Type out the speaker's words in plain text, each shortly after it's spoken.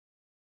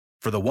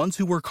For the ones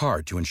who work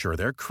hard to ensure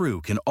their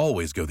crew can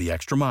always go the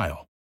extra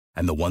mile,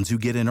 and the ones who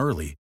get in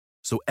early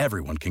so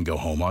everyone can go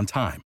home on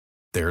time,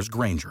 there's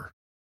Grainger,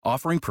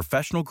 offering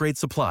professional-grade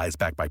supplies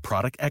backed by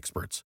product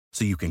experts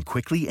so you can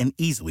quickly and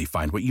easily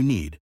find what you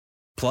need.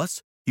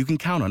 Plus, you can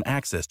count on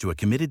access to a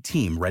committed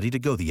team ready to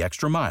go the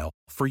extra mile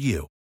for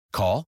you.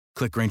 Call,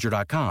 click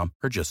Grainger.com,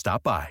 or just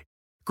stop by.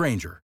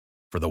 Grainger,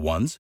 for the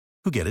ones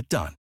who get it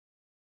done.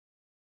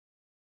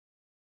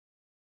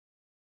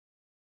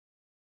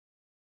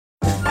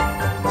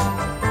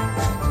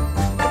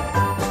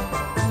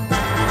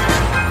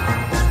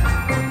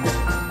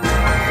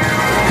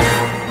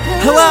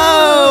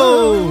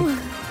 Hello!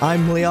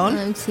 I'm Leon.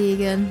 I'm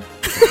Tegan.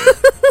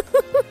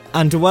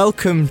 And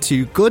welcome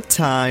to Good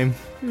Time,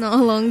 Not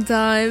a long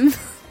time.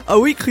 a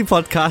weekly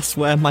podcast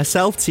where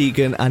myself,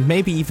 Tegan, and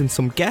maybe even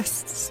some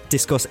guests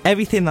discuss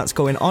everything that's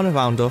going on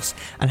around us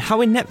and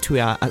how inept we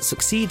are at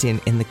succeeding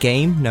in the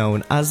game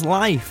known as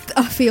life.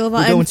 I feel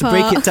that We're going to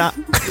break it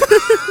down.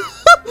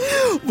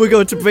 We're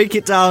going to break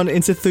it down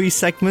into 3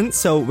 segments.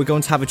 So we're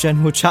going to have a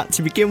general chat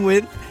to begin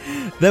with.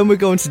 Then we're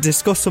going to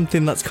discuss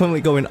something that's currently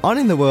going on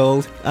in the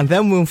world, and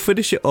then we'll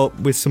finish it up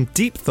with some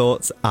deep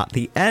thoughts at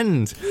the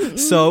end.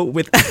 So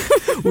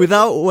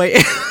without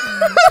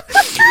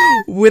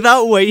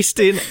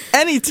wasting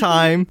any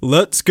time,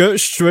 let's get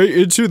straight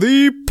into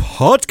the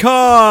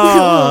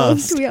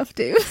podcast. Do we have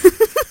to?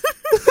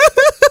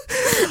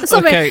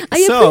 Sorry, Okay,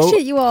 I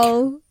appreciate you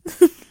all.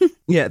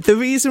 Yeah, the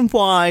reason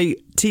why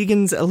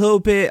Tegan's a little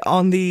bit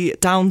on the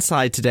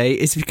downside today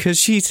is because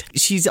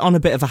she's on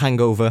a bit of a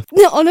hangover.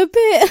 Not on a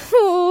bit.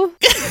 Oh.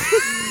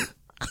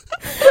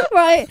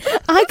 Right,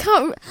 I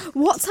can't.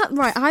 What's that?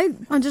 Right,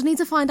 I just need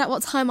to find out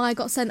what time I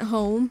got sent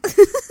home.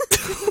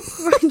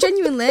 Right,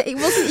 genuinely, it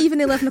wasn't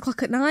even 11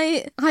 o'clock at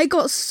night.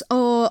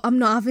 I'm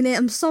not having it.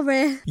 I'm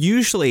sorry.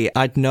 Usually,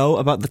 I'd know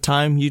about the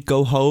time you'd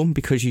go home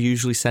because you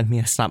usually send me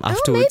a snap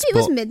afterwards. Maybe it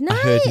was but midnight.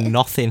 I heard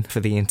nothing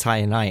for the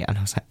entire night, and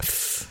I was like,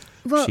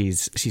 Well,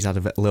 she's had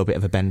a little bit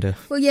of a bender.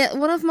 Well, yeah,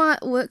 one of my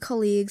work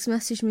colleagues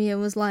messaged me and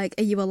was like,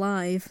 "Are you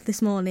alive?"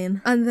 this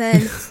morning. And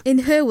then, in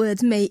her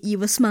words, "Mate, you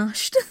were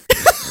smashed."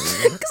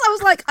 Because I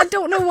was like, I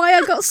don't know why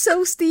I got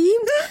so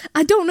steamed.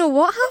 I don't know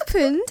what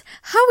happened,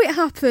 how it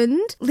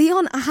happened.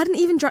 Leon, I hadn't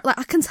even drank. Like,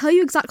 I can tell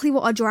you exactly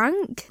what I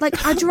drank.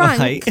 Like, I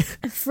drank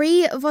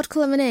 3 vodka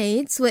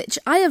lemonades, which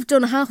I have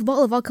done half a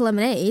bottle of vodka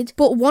lemonade,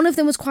 but one of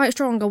them was quite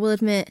strong, I will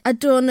admit. I'd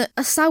done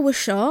a sour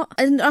shot,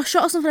 and a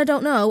shot of something I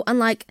don't know, and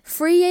like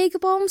 3 Jaeger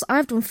bombs.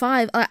 I've done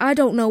 5. I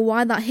don't know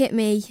why that hit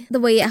me the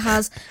way it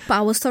has, but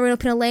I was throwing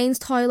up in Elaine's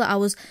toilet.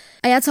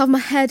 I had to have my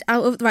head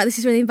out of, right, this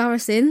is really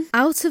embarrassing,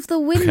 out of the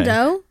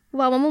window. Okay.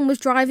 While my mum was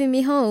driving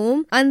me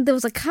home, and there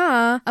was a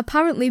car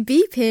apparently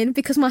beeping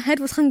because my head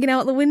was hanging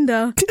out the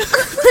window.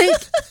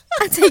 Like,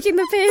 I'm taking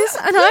the piss,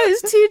 and I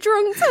was too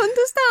drunk to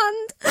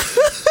understand.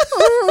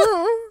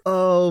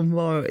 Oh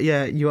my,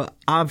 yeah, you are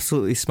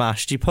absolutely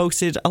smashed. You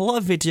posted a lot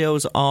of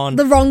videos on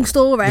The wrong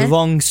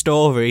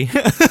story.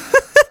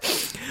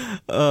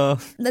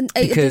 Then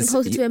it didn't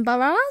post it too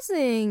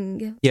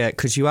embarrassing. Yeah,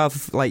 because you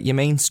have like your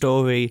main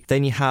story,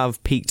 then you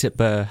have peaked at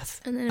birth,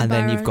 and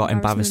then you've got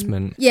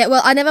embarrassment. Yeah,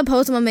 well, I never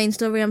posted my main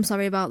story. I'm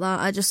sorry about that.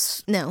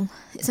 No,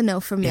 it's a no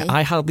from me. Yeah,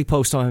 I hardly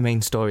post on my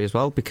main story as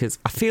well because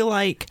I feel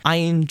like I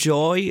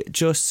enjoy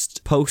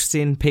just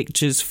posting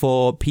pictures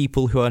for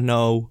people who I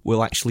know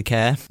will actually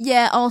care.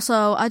 Yeah,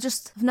 also, I've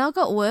now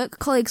got work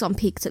colleagues on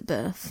peaked at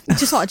birth.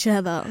 Just thought I'd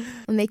share that.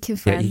 I'm making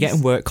friends. Yeah, you're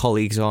getting work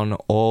colleagues on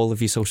all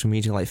of your social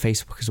media like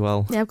Facebook as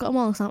well. Yeah, I've got them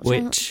all on Snapchat.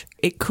 Which,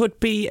 it could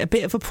be a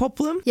bit of a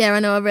problem. Yeah,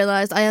 I know, I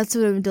realised I had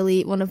to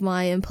delete one of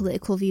my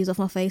political views off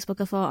my Facebook.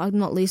 I thought, I'm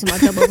not losing my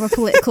job over a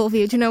political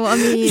view, do you know what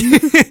I mean?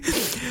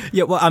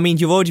 Yeah, well, I mean,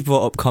 you've already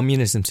brought up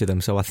communism to them,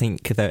 so I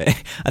think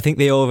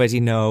they already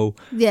know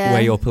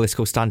where your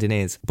political standing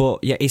is.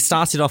 But yeah, it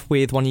started off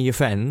with one of your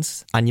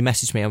friends, and you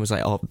messaged me and was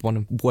like, oh, one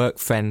of work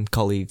friend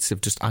colleagues have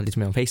just added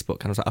me on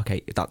Facebook, and I was like,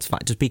 okay, that's fine,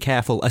 just be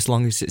careful as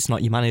long as it's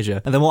not your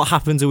manager. And then what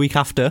happens a week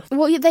after?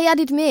 Well, they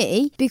added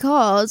me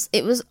because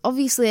it was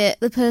obviously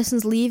the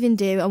person's leaving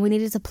due and we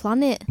needed to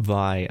plan it.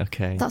 Right,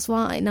 okay. That's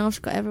why now I've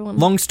just got everyone.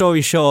 Long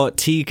story short,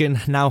 Tegan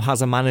now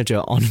has a manager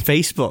on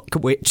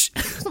Facebook, which...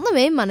 It's not the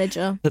main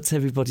manager. That's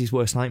everybody's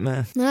worst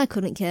nightmare. No, I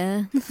couldn't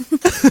care.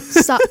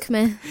 Sack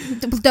me.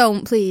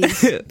 Don't,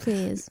 please.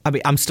 Please. I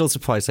mean, I'm still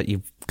surprised that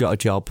you've got a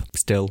job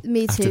still.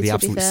 Me too, after the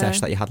absolute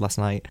sesh that you had last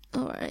night.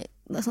 Alright.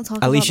 Let's not talk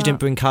about that. At least you didn't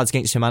bring Cards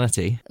Against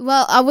Humanity.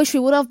 Well, I wish we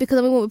would have, because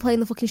then we won't be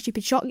playing the fucking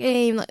stupid shot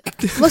game. Like,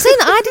 well, saying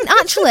that, I didn't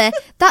actually.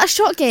 That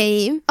shot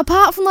game,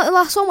 apart from like the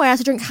last one where I had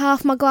to drink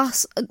half my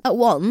glass at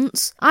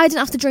once, I didn't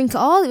have to drink at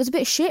all. It was a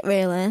bit shit,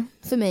 really,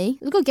 for me.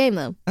 It was a good game,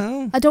 though.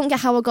 Oh. I don't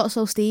get how I got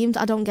so steamed.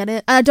 I don't get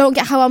it. And I don't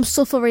get how I'm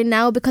suffering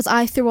now because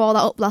I threw all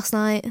that up last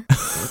night.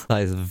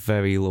 That is a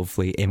very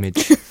lovely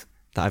image.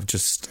 That I've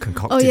just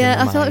concocted. Oh yeah,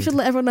 in my I feel like we should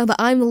let everyone know that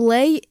I'm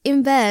lay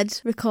in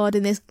bed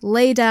recording this.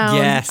 Lay down.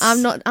 Yes.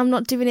 I'm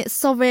not doing it.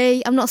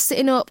 Sorry. I'm not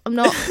sitting up. I'm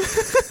not.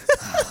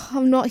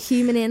 I'm not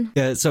humaning.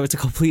 Yeah, so it's a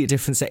completely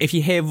different set. If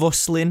you hear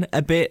rustling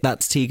a bit,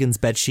 that's Tegan's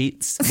bed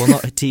sheets. Well,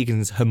 not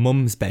Tegan's, her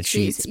mum's bed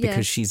sheets,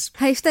 because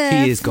Hey,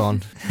 Steph. she is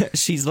gone.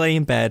 She's laying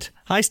in bed.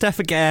 Hi, Steph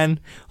again.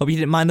 Hope you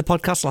didn't mind the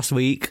podcast last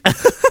week.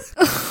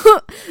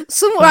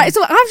 Right,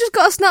 so I've just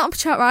got a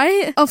Snapchat,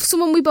 right, of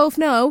someone we both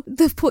know.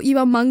 They've put you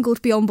on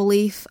mangled beyond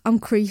belief. I'm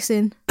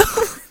creasing.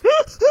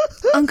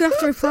 I'm going to have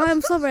to reply,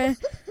 I'm sorry.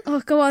 Oh,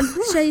 go on,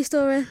 share your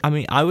story. I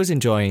mean, I was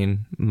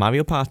enjoying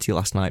Mario Party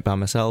last night by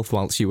myself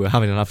whilst you were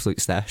having an absolute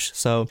sesh.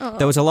 So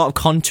there was a lot of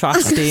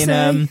contrast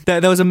in...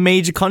 there was a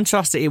major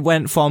contrast. It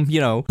went from,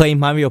 playing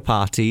Mario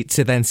Party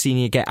to then seeing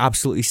you get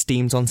absolutely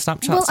steamed on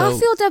Snapchat. Well, I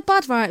feel dead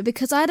bad, right,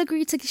 because I'd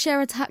agreed to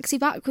share a taxi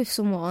back with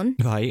someone.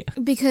 Right.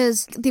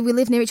 Because we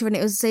lived near each other and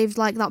it was saved,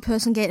 like, that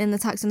person getting in the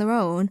taxi on their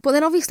own. But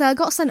then, obviously, I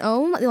got sent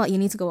home. Like, they're like, you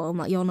need to go home.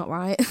 Like, you're not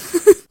right.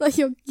 Like,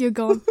 you're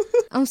gone.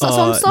 I'm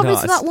sorry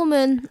to that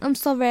woman. I'm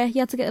sorry. You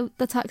had to get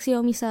the taxi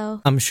home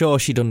yourself. I'm sure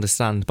she'd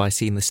understand by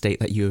seeing the state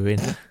that you were in.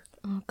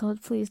 Oh,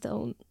 God, please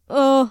don't.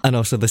 Oh. And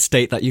also the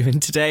state that you're in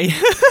today.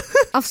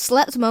 I've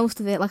slept most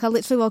of it. Like, I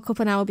literally woke up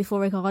an hour before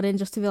recording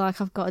just to be like,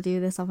 I've got to do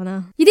this, haven't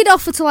I? You did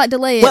offer to, like,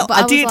 delay it, but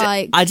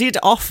I did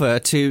offer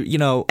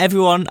to,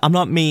 everyone, I'm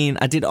not mean,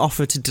 I did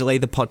offer to delay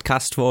the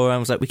podcast for her. I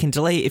was like, we can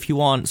delay it if you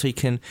want, so you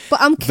can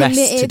But I'm committed,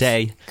 rest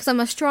today. Because I'm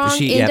a strong,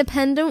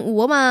 independent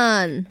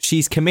woman.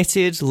 She's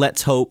committed.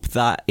 Let's hope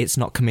that it's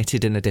not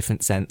committed in a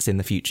different sense in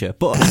the future.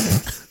 But...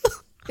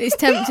 It's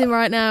tempting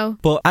right now.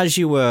 But as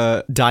you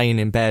were dying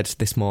in bed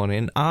this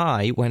morning,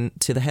 I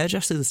went to the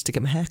hairdressers to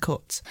get my hair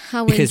cut.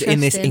 How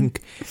interesting.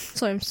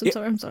 Sorry,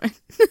 I'm sorry.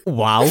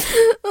 Wow.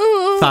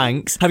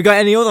 Thanks. Have you got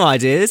any other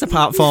ideas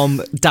apart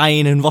from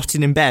dying and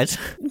rotting in bed?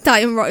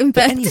 Dying and rotting in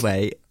bed. But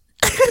anyway...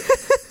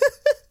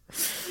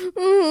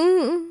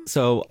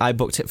 So I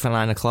booked it for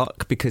 9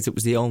 o'clock because it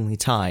was the only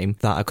time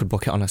that I could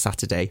book it on a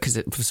Saturday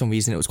because for some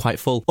reason it was quite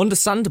full.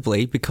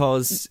 Understandably,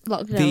 because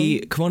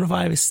the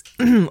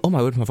coronavirus... oh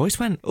my word, my voice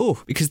went.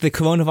 Oh, because the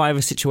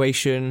coronavirus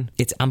situation,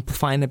 it's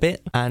amplifying a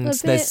bit, and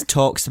there's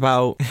talks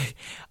about...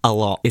 a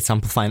lot. It's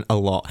amplifying a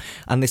lot.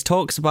 And there's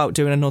talks about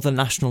doing another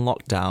national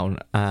lockdown,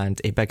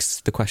 and it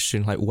begs the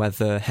question like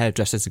whether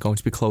hairdressers are going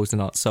to be closed or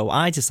not. So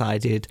I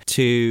decided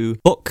to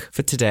book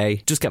for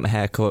today, just get my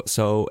hair cut.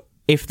 So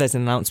if there's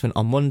an announcement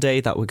on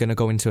Monday that we're going to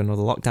go into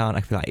another lockdown,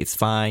 I feel like it's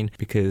fine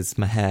because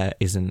my hair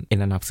isn't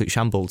in an absolute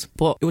shambles.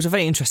 But it was a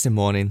very interesting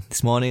morning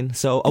this morning.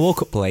 So I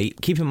woke up late.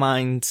 Keep in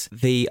mind,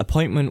 the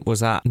appointment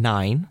was at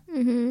 9.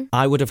 Mm-hmm.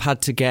 I would have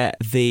had to get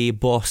the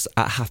bus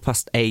at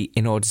 8:30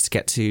 in order to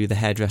get to the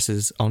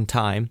hairdressers on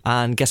time.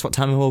 And guess what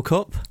time I woke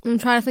up? I'm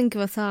trying to think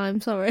of a time,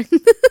 sorry.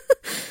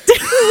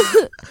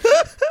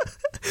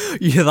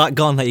 You're that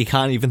gone that you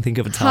can't even think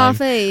of a time.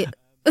 8:30.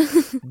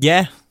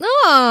 Yeah.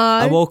 Aww,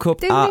 I woke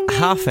up ding, at ding, ding.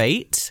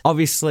 8:30.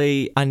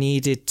 Obviously, I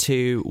needed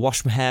to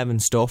wash my hair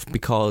and stuff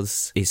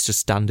because it's just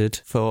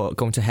standard for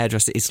going to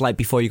hairdresser. It's like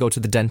before you go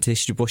to the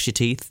dentist, you brush your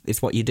teeth.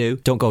 It's what you do.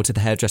 Don't go to the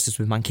hairdressers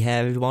with manky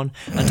hair, everyone.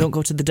 And don't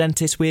go to the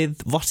dentist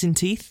with rotting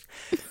teeth.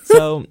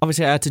 So,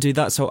 obviously, I had to do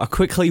that. So, I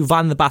quickly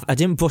ran the bath. I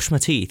didn't brush my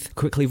teeth.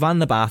 Quickly ran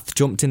the bath,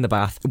 jumped in the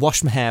bath,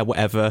 washed my hair,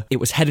 whatever. It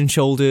was Head and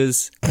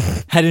Shoulders,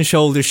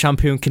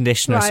 shampoo and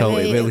conditioner. Right. So,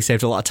 it really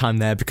saved a lot of time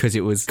there because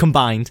it was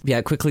combined.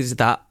 Yeah, quickly did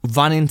that.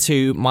 Ran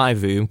into my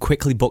room,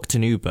 quickly booked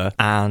an Uber,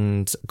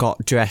 and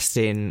got dressed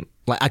in...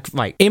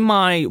 Like, in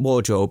my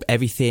wardrobe,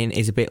 everything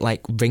is a bit,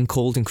 like,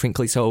 wrinkled and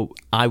crinkly, so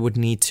I would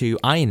need to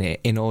iron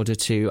it in order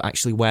to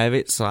actually wear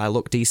it so I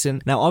look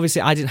decent. Now,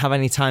 obviously, I didn't have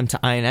any time to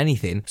iron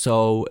anything,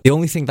 so the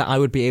only thing that I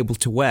would be able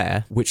to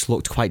wear, which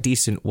looked quite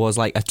decent, was,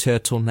 like, a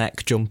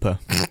turtleneck jumper.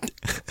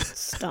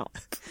 Stop.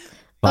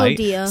 Right? Oh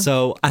dear.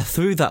 So I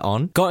threw that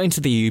on, got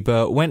into the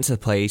Uber, went to the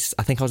place.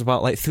 I think I was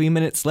about like 3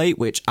 minutes late,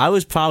 which I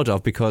was proud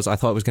of because I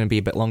thought it was going to be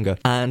a bit longer.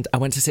 And I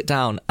went to sit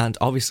down, and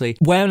obviously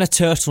wearing a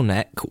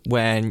turtleneck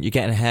when you're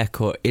getting a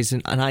haircut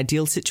isn't an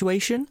ideal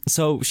situation.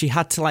 So she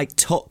had to like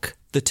tuck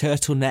the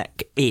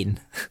turtleneck in.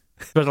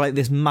 But like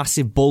this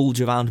massive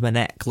bulge around my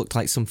neck looked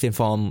like something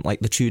from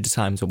like the Tudor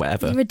times or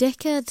whatever. You're a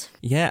dickhead.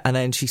 Yeah, and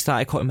then she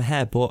started cutting my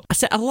hair, but I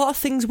said a lot of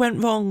things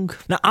went wrong.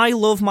 Now, I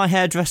love my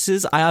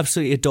hairdressers. I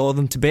absolutely adore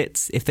them to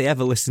bits. If they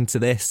ever listen to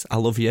this, I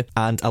love you.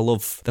 And I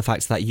love the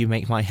fact that you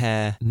make my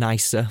hair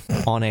nicer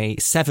on a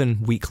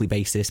 7-weekly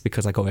basis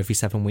because I go every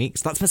 7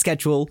 weeks. That's my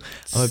schedule.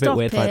 I'm a bit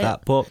weird like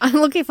that, but... I'm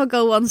lucky if I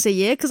go once a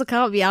year because I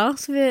can't be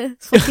arsed with it.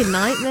 It's a fucking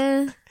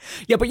nightmare.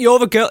 Yeah, but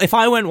you're a girl. If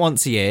I went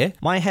once a year,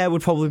 my hair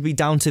would probably be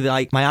down to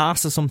like my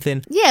arse or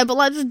something. Yeah, but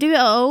like just do it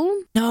at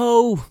home.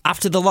 No.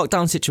 After the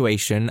lockdown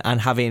situation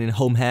and having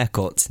home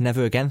haircuts,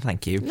 never again,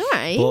 thank you.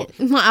 Right. But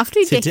might have to,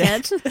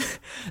 dickhead.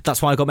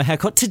 That's why I got my hair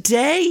cut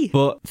today.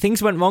 But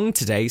things went wrong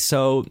today,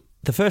 so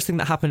the first thing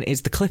that happened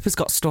is the clippers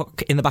got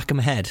stuck in the back of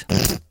my head.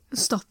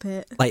 Stop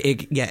it. Like,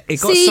 it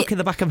got stuck in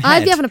the back of my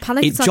head. I'd be having a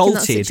panic attack in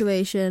that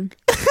situation.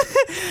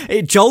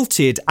 it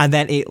jolted, and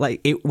then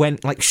it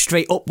went like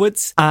straight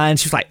upwards, and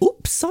she was like,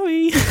 oops,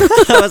 sorry.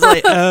 I was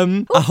like,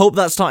 I hope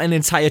that's not an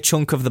entire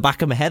chunk of the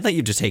back of my head that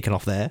you've just taken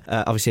off there.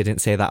 Obviously I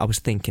didn't say that, I was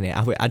thinking it.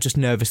 I just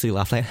nervously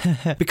laughed,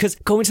 like, because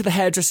going to the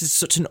hairdresser is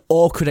such an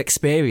awkward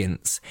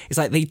experience. It's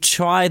like they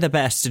try their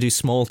best to do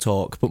small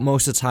talk, but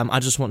most of the time I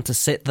just want to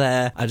sit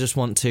there, I just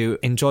want to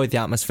enjoy the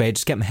atmosphere,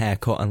 just get my hair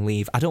cut and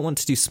leave. I don't want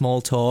to do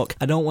small talk,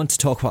 I don't want to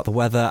talk about the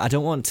weather, I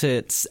don't want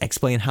to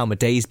explain how my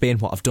day's been,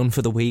 what I've done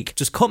for the week.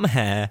 Just cut my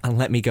hair and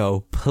let me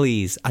go,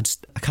 please. I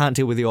can't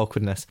deal with the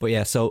awkwardness. But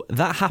yeah, so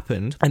that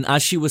happened, and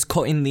as she was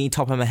cutting the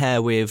top of my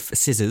hair with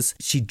scissors,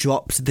 she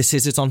dropped the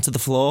scissors onto the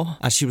floor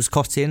as she was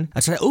cutting. I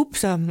said,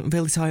 oops, I'm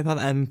really sorry about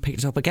that, and picked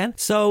it up again.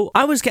 So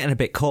I was getting a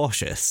bit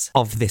cautious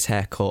of this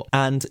haircut,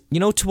 and you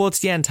know towards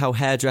the end how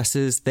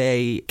hairdressers,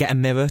 they get a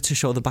mirror to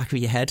show the back of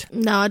your head?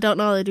 No, I don't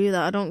know how they do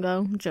that. I don't go.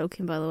 I'm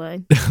joking, by the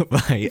way.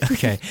 Right,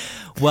 okay.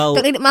 Well,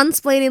 don't need it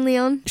mansplaining,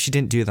 Leon. She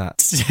didn't do that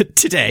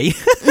today.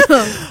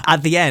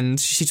 At the end,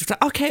 she just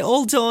like, okay,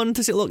 all done.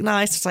 Does it look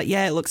nice? It's like,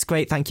 yeah, it looks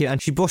great, thank you.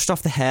 And she brushed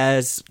off the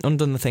hairs,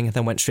 undone the thing, and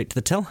then went straight to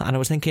the till. And I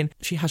was thinking,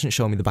 she hasn't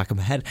shown me the back of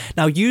my head.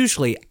 Now,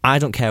 usually, I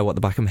don't care what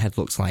the back of my head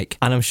looks like.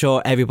 And I'm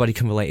sure everybody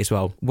can relate as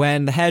well.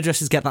 When the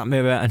hairdressers get that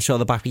mirror and show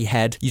the back of your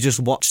head, you just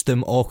watch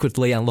them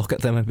awkwardly and look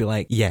at them and be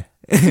like, yeah.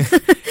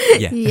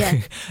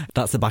 Yeah.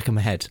 That's the back of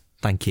my head.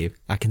 Thank you.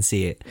 I can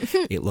see it.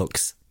 It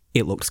looks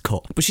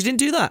cut. But she didn't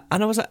do that.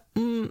 And I was like,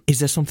 is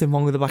there something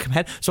wrong with the back of my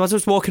head? So as I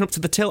was walking up to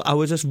the till, I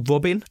was just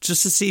rubbing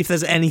just to see if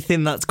there's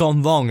anything that's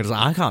gone wrong. And I was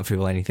like, I can't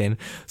feel anything.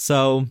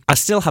 So I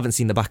still haven't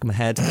seen the back of my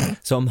head.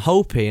 So I'm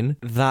hoping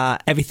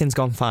that everything's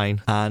gone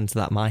fine and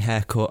that my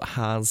haircut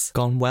has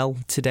gone well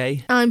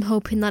today. I'm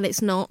hoping that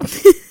it's not.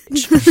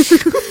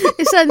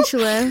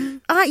 Essentially.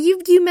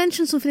 You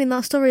mentioned something in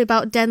that story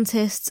about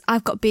dentists.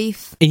 I've got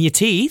beef. In your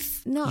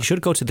teeth? No. You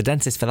should go to the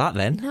dentist for that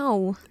then.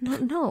 No.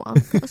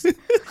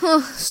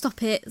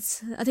 Stop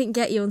it. I didn't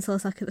get you until a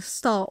second.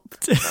 Stop.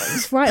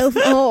 It's right over.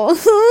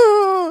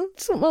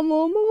 It's not my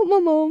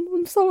mum.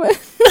 I'm sorry.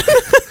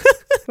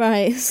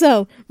 Right,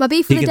 so my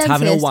beef with the dentist.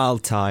 Deegan's having a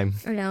wild time.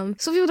 I am.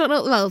 Some people don't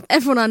know. Well,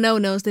 everyone I know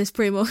knows this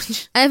pretty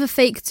much. I have a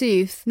fake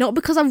tooth. Not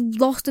because I've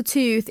lost a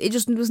tooth. It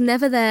just was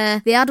never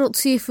there. The adult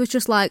tooth was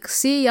just like,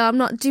 see ya, I'm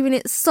not doing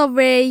it.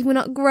 Sorry, we're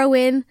not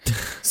growing.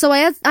 So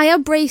I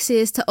had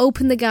braces to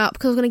open the gap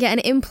because I was going to get an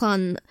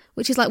implant,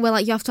 which is like where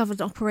like you have to have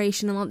an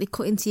operation and like they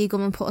cut into your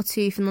gum and put a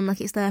tooth and then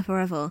like it's there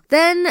forever.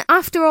 Then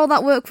after all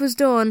that work was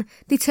done,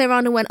 they turned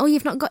around and went, oh,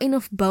 you've not got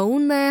enough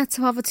bone there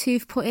to have a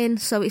tooth put in,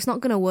 so it's not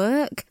going to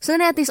work. So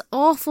then I had this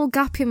awful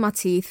gap in my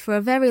teeth for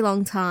a very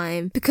long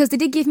time because they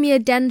did give me a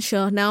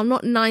denture. Now I'm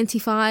not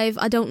 95,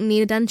 I don't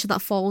need a denture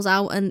that falls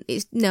out and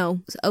it's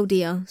oh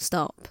dear,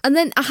 stop. And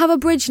then I have a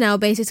bridge now,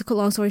 basically, to cut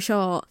long story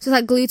short. So it's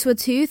like glued to a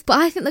tooth, but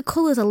I think the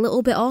colour's a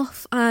little bit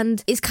off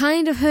and it's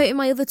kind of hurting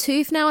my other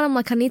tooth now, and I'm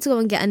like, I need to go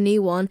and get a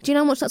new one. Do you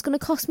know how much that's going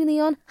to cost me,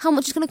 Leon? How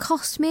much it's going to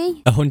cost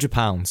me? £100.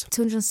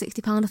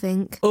 £260, I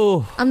think.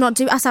 Oh.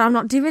 I said I'm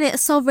not doing it.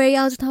 Sorry,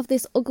 I'll just have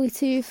this ugly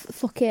tooth.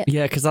 Fuck it.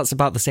 Yeah, because that's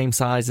about the same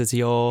size as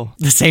your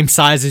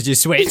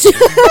Switch. Do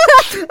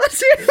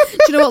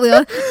you know what,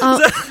 Leon?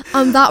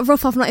 I'm that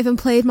rough. I've not even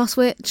played my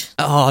Switch.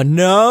 Oh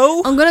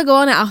no! I'm gonna go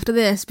on it after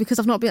this because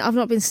I've not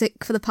been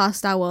sick for the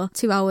past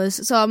 2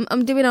 hours. So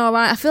I'm doing all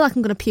right. I feel like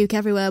I'm gonna puke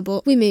everywhere,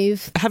 but we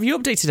move. Have you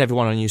updated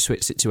everyone on your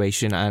Switch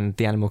situation and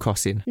the Animal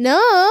Crossing? No.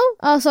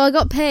 Oh, so I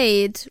got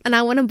paid and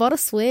I went and bought a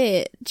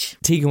Switch.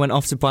 Tegan went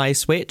off to buy a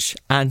Switch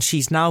and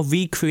she's now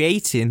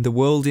recreating the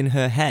world in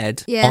her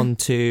head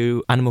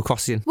onto Animal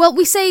Crossing. Well,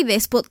 we say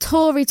this, but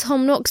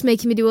Tom Nook's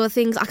making me do other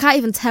things. I can't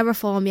even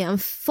terraform yet. I'm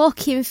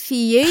fucking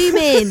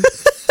fuming.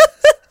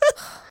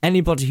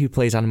 Anybody who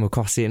plays Animal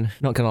Crossing,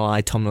 not gonna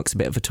lie, Tom Nook's a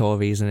bit of a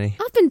Tory, isn't he?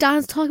 I've been down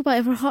to talk about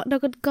it for a hot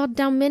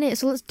goddamn minute,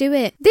 so let's do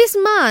it. This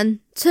man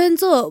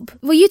turns up.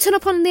 Well, you turn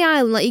up on the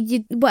island, like,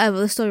 you whatever,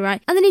 the story,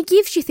 right? And then he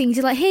gives you things.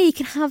 He's like, hey, you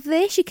can have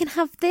this, you can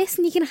have this,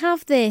 and you can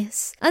have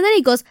this. And then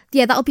he goes,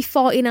 yeah, that'll be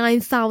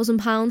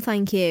 £49,000,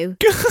 thank you.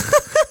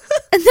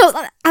 No,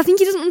 I think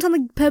he doesn't understand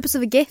the purpose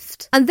of a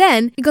gift. And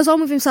then he goes on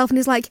with himself and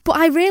he's like, but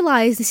I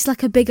realise this is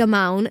like a big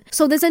amount.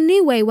 So there's a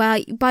new way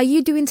where by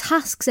you doing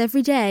tasks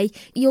every day,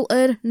 you'll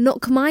earn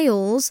Nook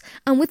miles.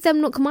 And with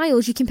them Nook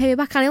miles, you can pay me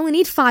back. And I only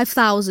need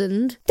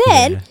 5,000.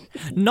 Then... Yeah.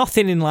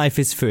 Nothing in life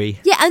is free.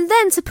 Yeah, and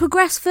then to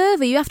progress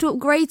further, you have to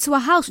upgrade to a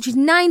house, which is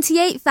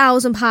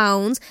 £98,000.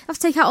 I have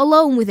to take out a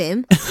loan with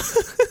him.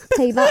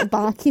 Pay that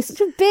back. He's such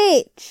a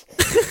bitch.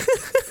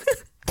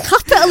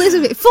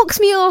 Capitalism, it fucks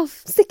me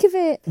off. Sick of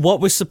it.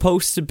 What was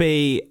supposed to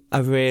be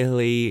a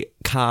really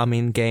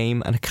calming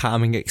game and a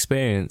calming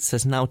experience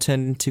has now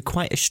turned into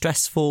quite a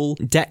stressful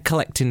debt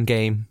collecting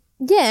game.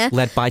 Yeah.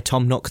 Led by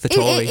Tom Nook the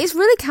Tory. It's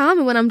really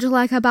calming when I'm just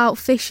like about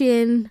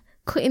fishing,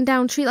 cutting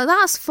down trees. Like,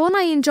 that's fun.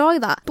 I enjoy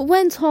that. But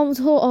when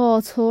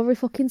Tory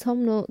fucking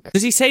Tom Nook.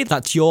 Does he say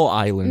that's your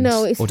island?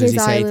 No, it's or does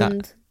his he say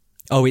island. That...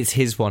 Oh, it's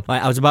his one.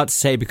 I was about to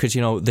say, because,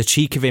 you know, the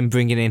cheek of him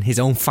bringing in his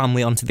own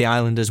family onto the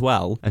island as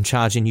well and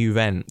charging you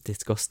rent.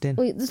 Disgusting.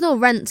 Well, there's no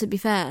rent, to be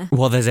fair.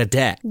 Well, there's a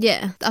debt.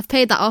 Yeah, I've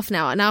paid that off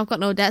now, and now I've got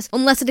no debts.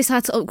 Unless I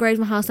decide to upgrade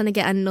my house and I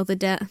get another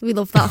debt. We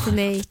love that for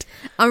me.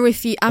 I've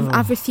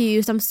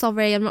refused. I'm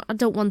sorry. I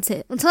don't want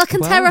it. Until I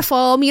can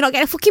terraform, you're not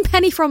getting a fucking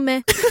penny from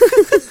me.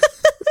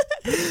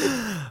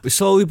 We're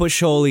slowly but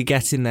surely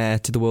getting there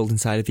to the world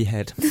inside of your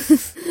head.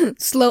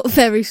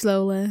 Very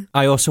slowly.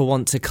 I also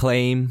want to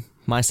claim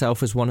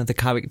myself as one of the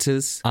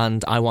characters,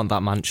 and I want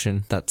that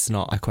mansion. That's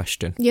not a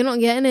question. You're not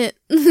getting it.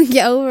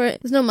 Get over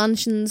it. There's no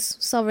mansions.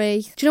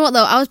 Sorry. Do you know what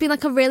though? I was being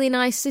like a really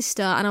nice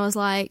sister, and I was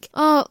like,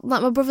 oh,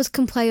 like my brothers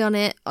can play on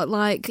it,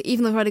 like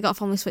even though I've already got a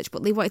family Switch,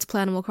 but they wanted to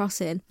play Animal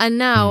Crossing. And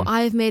now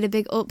I have made a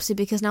big upsie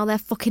because now their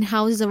fucking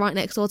houses are right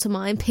next door to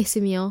mine,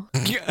 pissing me off. I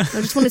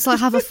just wanted to like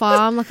have a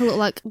farm, like a little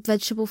like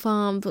vegetable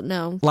farm, but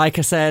no. Like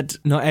I said,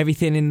 not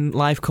everything in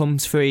life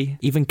comes free.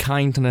 Even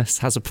kindness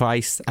has a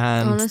price,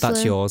 and honestly,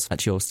 that's yours.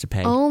 That's yours to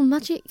pay. All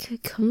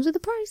magic comes with a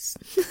price.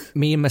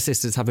 Me and my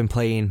sisters have been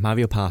playing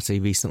Mario Party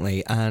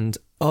recently, and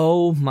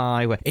oh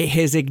my way, it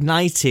has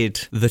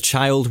ignited the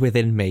child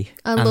within me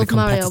and the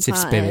competitive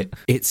spirit.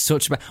 It's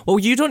such a... Well,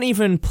 you don't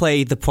even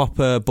play the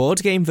proper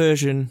board game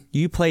version.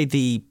 You play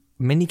the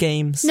mini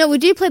games. No, we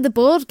do play the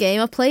board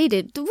game. I played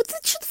it.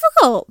 Shut the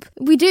fuck up.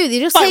 We do. They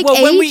just take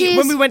ages.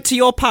 When we went to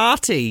your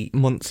party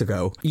months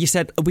ago, you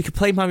said we could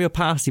play Mario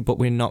Party, but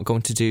we're not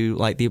going to do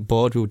like the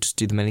board. We'll just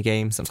do the mini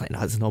games. I was like, no,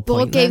 there's no point.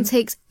 Board game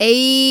takes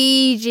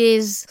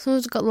ages.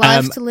 Someone's got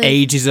lives to live.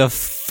 Ages of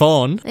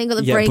fun. Ain't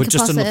got the brain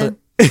capacity.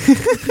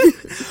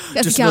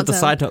 Just another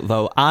side note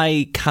though,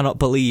 I cannot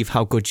believe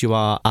how good you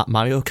are at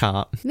Mario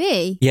Kart.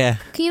 Me? Yeah.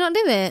 Can you not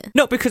do it?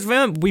 No, because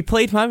remember, we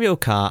played Mario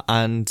Kart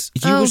and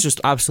you was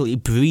just absolutely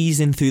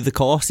breezing through the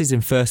courses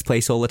in first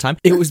place all the time.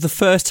 It was the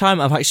first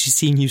time I've actually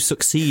seen you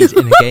succeed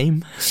in a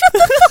game. Shut the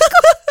fuck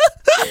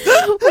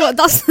up!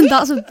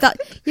 What?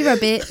 You're a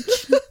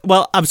bitch.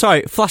 Well, I'm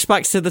sorry,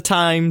 flashbacks to the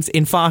times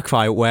in Far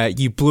Cry where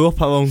you blew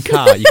up our own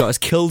car, you got us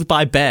killed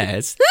by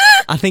bears.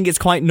 I think it's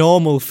quite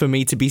normal for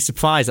me to be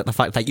surprised at the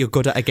fact that you're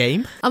good at a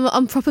game.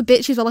 I'm proper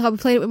bitchy as well. Like, I'll be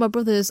playing it with my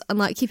brothers, and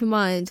like, keep in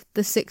mind,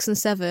 they're 6 and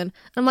 7. And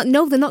I'm like,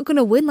 no, they're not going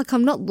to win. Like,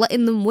 I'm not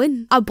letting them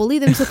win. I'll bully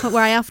them to the point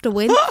where I have to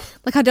win.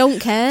 Like, I don't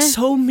care.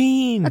 So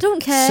mean. I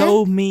don't care.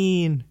 So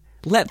mean.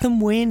 Let them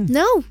win.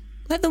 No.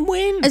 Let them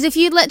win. As if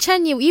you'd let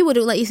Chen, you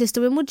wouldn't let your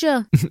sister win, would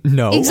you?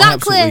 No.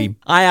 Exactly.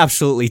 I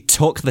absolutely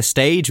took the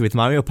stage with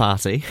Mario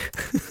Party.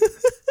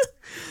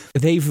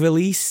 They've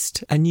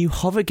released a new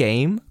horror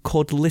game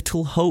called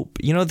Little Hope.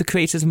 You know the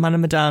creators of Man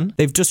of Medan?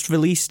 They've just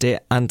released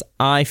it, and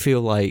I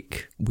feel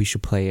like we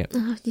should play it.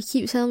 Oh, you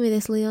keep telling me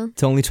this, Leon.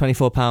 It's only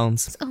 £24.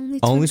 It's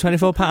only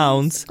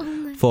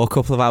 £24 for a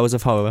couple of hours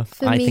of horror.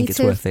 I think it's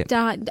worth it.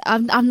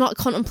 I'm not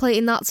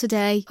contemplating that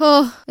today.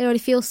 Oh, I already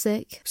feel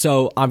sick.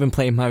 So I've been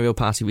playing Mario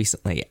Party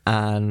recently,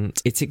 and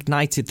it's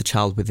ignited the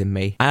child within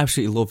me. I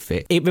absolutely love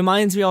it. It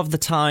reminds me of the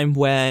time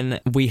when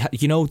we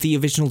had, you know, the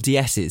original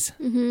DSs.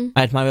 Mm-hmm.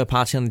 I had Mario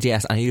Party on the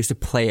DS, and I used to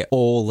play it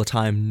all the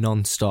time,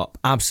 non-stop.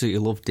 Absolutely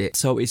loved it.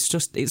 So it's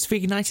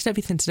reignited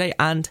everything today.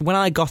 And when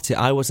I got it,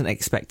 I wasn't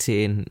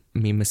expecting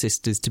me and my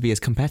sisters to be as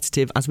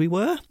competitive as we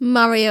were.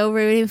 Mario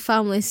ruining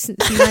families since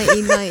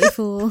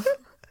 1994.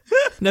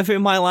 Never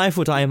in my life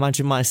would I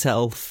imagine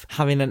myself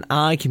having an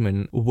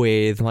argument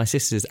with my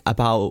sisters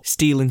about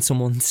stealing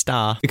someone's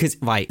star. Because,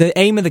 right, the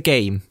aim of the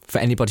game, for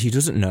anybody who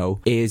doesn't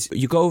know, is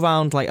you go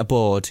around like a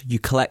board, you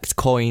collect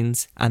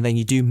coins, and then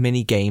you do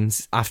mini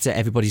games after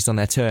everybody's done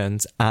their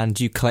turns, and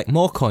you collect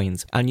more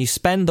coins, and you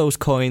spend those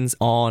coins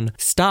on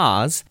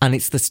stars, and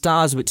it's the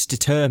stars which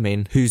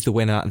determine who's the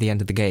winner at the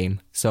end of the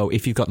game. So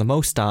if you've got the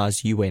most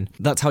stars, you win.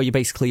 That's how you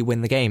basically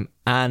win the game.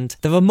 And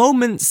there are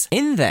moments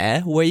in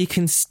there where you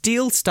can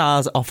steal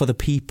stars off other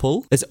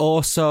people. There's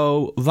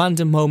also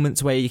random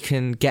moments where you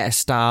can get a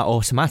star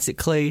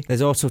automatically.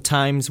 There's also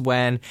times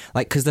when,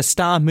 like, because the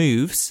star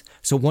moves,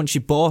 so once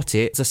you bought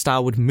it, the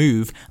star would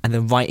move and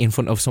then right in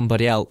front of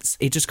somebody else.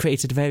 It just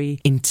created a very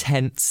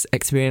intense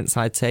experience,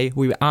 I'd say.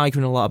 We were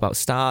arguing a lot about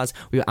stars.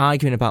 We were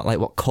arguing about, like,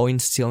 what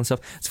coins to steal and stuff.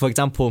 So, for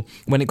example,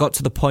 when it got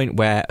to the point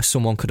where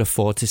someone could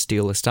afford to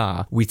steal a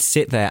star, we'd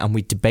sit there and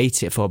we'd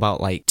debate it for about,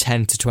 like,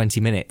 10 to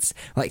 20 minutes.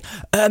 Like,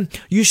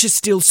 you should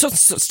steal such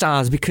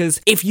stars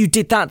because if you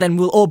did that, then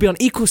we'll all be on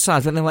equal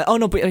stars. But they're like, oh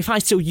no, but if I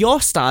steal your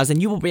stars,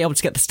 then you won't be able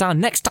to get the star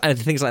next time, and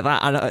things like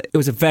that. And it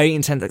was a very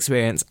intense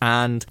experience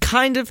and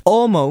kind of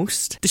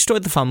almost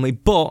destroyed the family,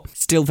 but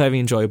still very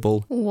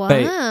enjoyable. Wow.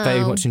 Very,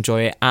 very much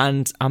enjoy it.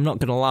 And I'm not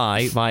going to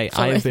lie, right,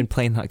 I have been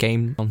playing that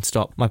game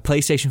non-stop. My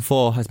PlayStation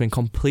 4 has been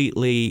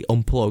completely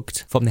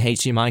unplugged from the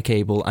HDMI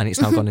cable and it's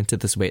now gone into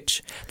the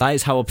Switch. That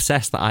is how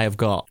obsessed that I have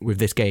got with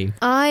this game.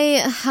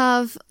 I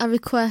have a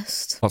request.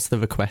 What's the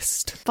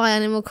request? Buy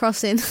Animal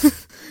Crossing.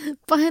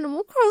 Buy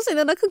Animal Crossing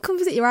and I can come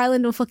visit your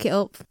island and fuck it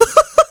up.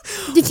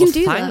 You can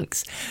do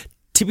thanks. that.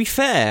 To be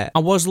fair, I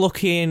was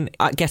looking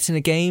at getting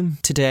a game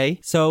today.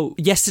 So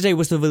yesterday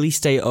was the release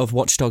date of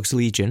Watch Dogs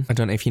Legion. I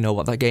don't know if you know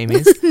what that game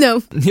is.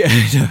 No. Yeah,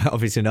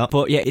 obviously not.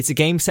 But yeah, it's a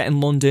game set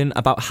in London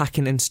about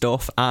hacking and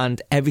stuff,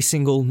 and every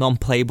single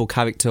non-playable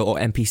character or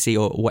NPC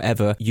or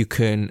whatever, you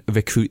can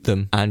recruit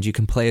them and you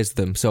can play as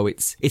them. So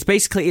it's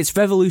basically, it's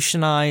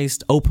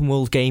revolutionised open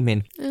world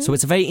gaming. So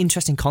it's a very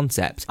interesting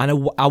concept. And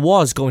I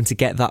was going to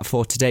get that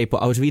for today, but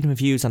I was reading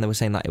reviews and they were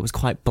saying that it was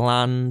quite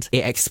bland.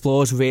 It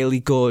explores really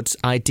good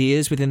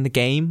ideas within the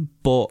game,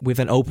 but with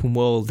an open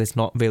world, there's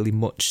not really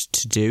much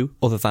to do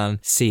other than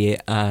see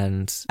it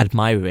and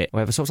admire it.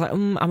 Whatever. So I was like,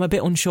 I'm a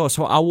bit unsure.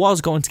 So I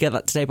was going to get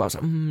that today, but I was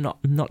like,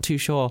 not too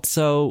sure.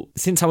 So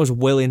since I was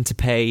willing to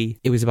pay,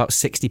 it was about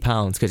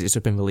 £60 because it's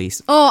just been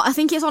released. Oh, I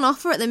think it's on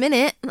offer at the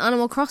minute,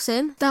 Animal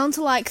Crossing. Down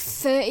to like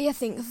 30, I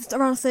think.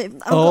 Around 30.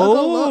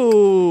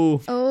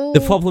 Oh.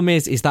 The problem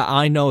is that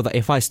I know that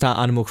if I start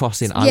Animal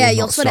Crossing, I will not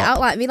you'll sweat it out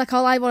like me. Like,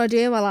 all I want to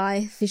do in my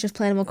life is just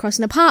play Animal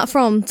Crossing, apart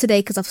from today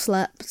because I've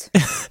slept.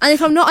 And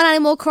if I'm not on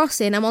Animal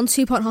Crossing, I'm on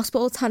 2 Point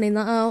Hospital tanning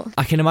that out.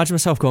 I can imagine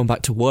myself going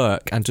back to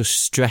work and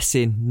just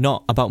stressing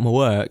not about my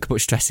work,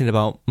 but stressing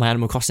about my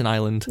Animal Crossing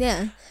island.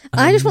 Yeah.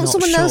 I just want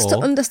someone else to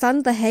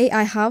understand the hate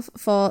I have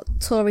for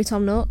Tory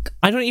Tom Nook.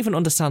 I don't even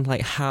understand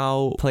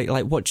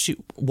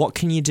what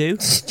can you do?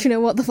 Do you know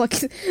what the fuck?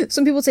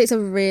 Some people say it's a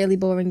really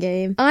boring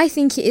game. I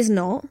think it is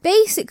not.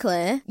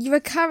 Basically, you're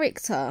a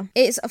character.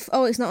 It's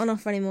not on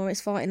offer anymore.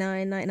 It's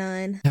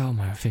 $49.99. Oh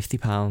my,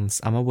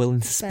 £50. Am I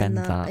willing to spend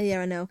that?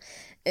 Yeah, I know.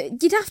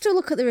 You'd have to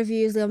look at the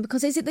reviews, Leon,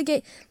 because is it the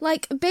game?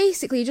 Like,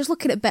 basically, you're just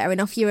looking at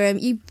bettering off your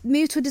you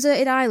move to a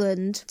deserted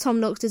island, Tom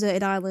Nook's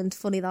deserted island.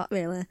 Funny that,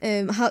 really.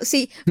 Man's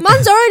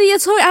already a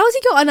Tory. How's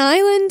he got an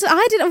island?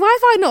 Why have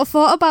I not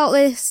thought about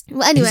this?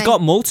 Well, anyway, he's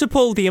got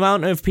multiple the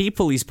amount of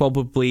people he's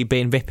probably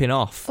been ripping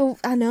off. Oh,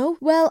 I know.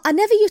 Well, I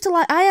never used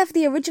to I have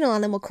the original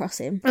Animal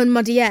Crossing on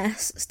my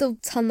DS. Still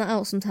tan that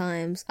out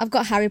sometimes. I've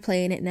got Harry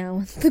playing it now.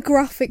 The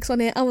graphics on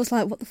it, I was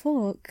like, what the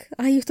fuck?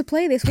 I used to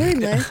play this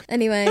weirdly.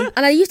 Anyway,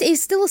 and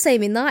it's still the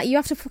same in that. You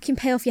have to fucking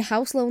pay off your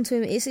house loan to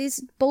him. It's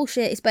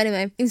bullshit. But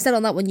anyway, instead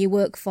on that one, you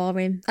work for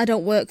him. I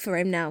don't work for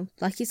him now.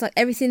 Like, it's like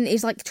everything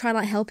is like trying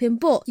to help him,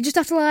 but you just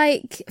have to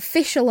like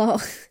fish a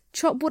lot.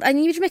 Chop wood,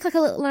 and you just make like a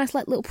little nice,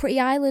 like little pretty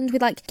island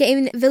with like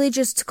getting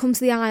villagers to come to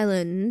the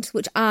island,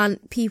 which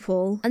aren't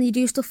people, and you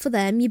do stuff for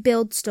them. You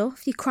build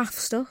stuff, you craft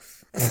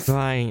stuff.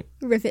 Right.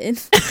 Riveting.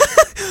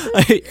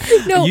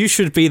 No. You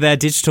should be their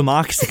digital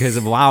marketer because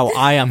wow,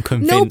 I am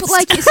convinced. No, but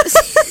like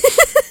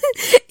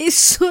it's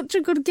such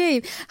a good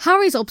game.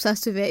 Harry's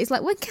obsessed with it. He's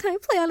like, when can I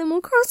play Animal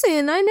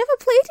Crossing? I never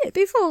played it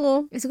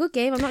before. It's a good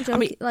game, I'm not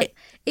joking.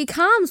 It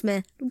calms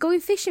me.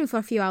 Going fishing for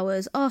a few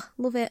hours. Oh,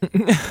 love it.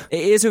 It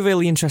is a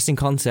really interesting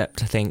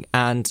concept, I think.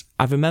 And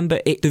I remember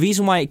the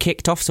reason why it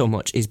kicked off so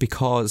much is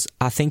because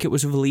I think it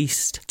was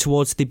released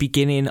towards the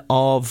beginning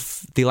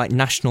of the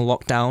national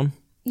lockdown.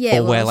 Yeah,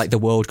 or where the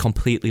world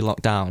completely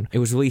locked down. It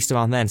was released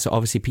around then, so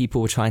obviously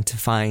people were trying to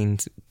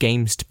find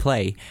games to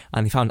play,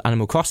 and they found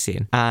Animal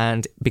Crossing.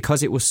 And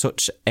because it was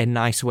such a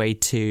nice way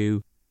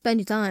to spend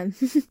your time.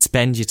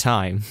 Spend your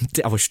time.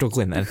 I was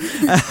struggling then.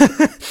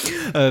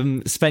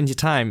 Spend your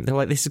time. They're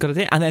like, this is a good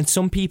idea. And then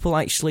some people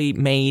actually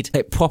made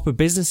proper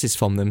businesses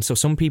from them. So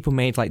some people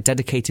made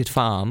dedicated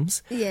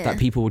farms that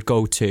people would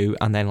go to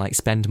and then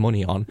spend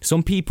money on.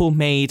 Some people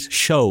made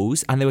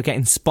shows and they were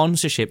getting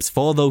sponsorships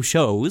for those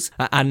shows.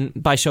 And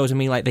by shows, I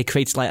mean they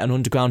created an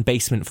underground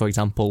basement, for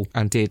example,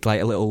 and did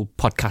a little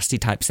podcasty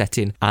type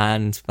setting.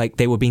 And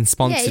they were being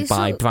sponsored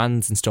by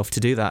brands and stuff to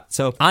do that.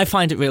 So I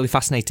find it really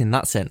fascinating in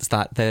that sense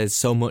that there's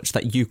so much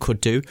that you could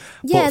do.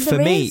 Yeah, but for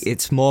me,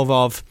 it's more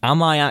of,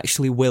 am I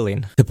actually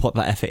willing to put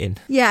that effort in?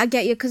 Yeah, I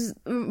get you, because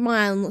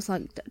my island looks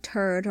like a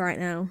turd right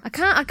now. I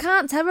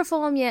can't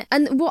terraform yet.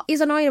 And what is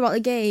annoying about the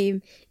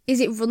game is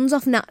it runs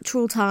off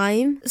natural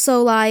time.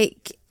 So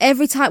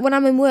every time when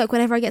I'm in work,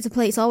 whenever I get to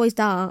play, it's always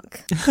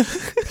dark.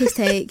 Piss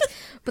take.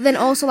 But then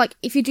also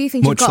if you do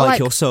things, much you've got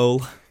your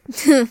soul.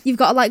 You've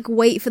got to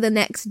wait for the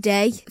next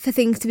day for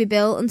things to be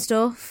built and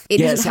stuff.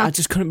 I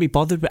just couldn't be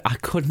bothered with. I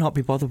could not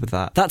be bothered with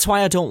that. That's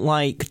why I don't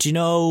do you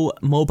know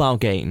mobile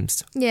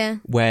games? Yeah.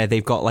 Where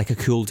they've got a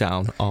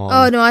cooldown on.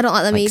 Oh no, I don't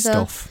like them either.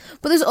 Stuff.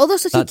 But there's other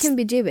stuff you can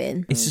be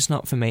doing. It's just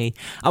not for me.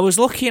 I was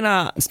looking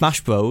at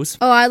Smash Bros.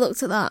 Oh, I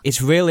looked at that.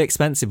 It's really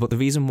expensive, but the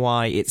reason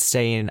why it's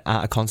staying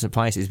at a constant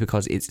price is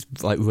because it's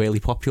really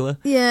popular.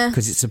 Yeah.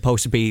 Because it's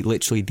supposed to be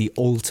literally the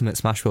ultimate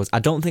Smash Bros. I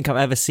don't think I've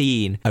ever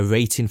seen a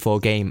rating for a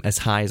game as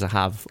high as I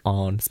have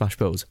on Smash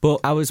Bros. But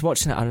I was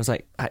watching it and I was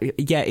like,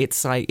 yeah,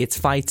 it's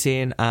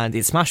fighting and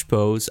it's Smash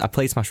Bros. I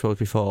played Smash Bros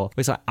before.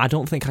 But it's I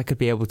don't think I could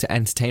be able to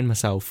entertain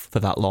myself for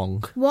that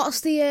long.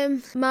 What's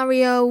the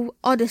Mario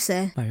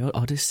Odyssey? Mario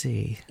Odyssey.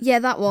 Yeah,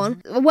 that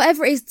one.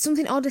 Whatever it is,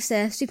 something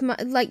Odyssey, Super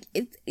Mario,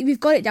 we've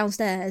got it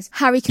downstairs.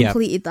 Harry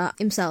completed that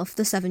himself,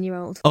 the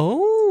 7-year-old.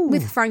 Oh.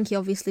 With Frankie,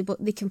 obviously,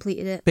 but they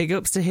completed it. Big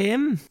ups to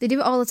him. They do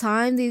it all the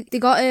time. They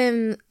got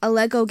a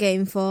Lego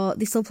game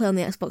they still play on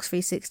the Xbox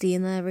 360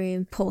 in their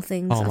room. Poor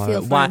things. Oh, I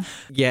feel why?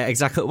 Yeah,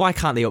 exactly. Why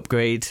can't they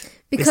upgrade?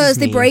 Because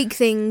they break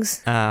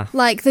things.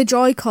 Like the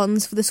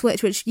Joy-Cons for the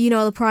Switch, which you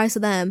know the price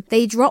of them.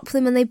 They drop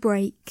them and they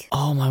break.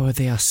 Oh my word,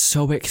 they are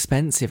so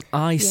expensive.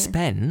 I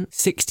spent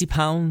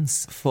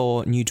 £60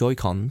 for new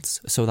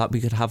Joy-Cons so that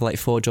we could have like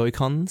 4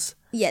 Joy-Cons.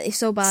 Yeah, they're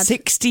so bad.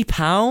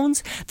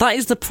 £60? That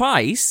is the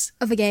price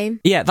of a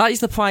game. Yeah, that is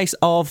the price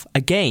of a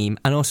game,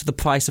 and also the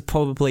price of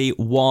probably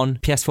one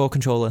PS4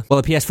 controller. Well,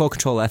 a PS4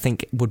 controller I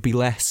think would be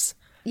less.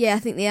 Yeah, I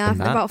think they are.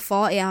 They're about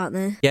 40, aren't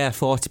they? Yeah,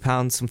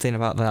 £40, something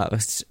about that.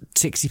 It's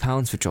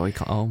 £60 for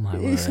Joy-Con. Oh my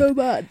word. It's so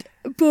bad.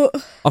 But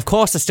of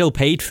course I still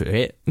paid for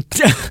it.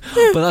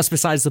 But that's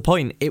besides the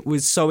point. It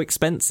was so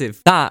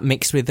expensive. That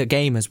mixed with the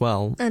game as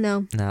well. I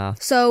know. Nah.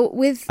 So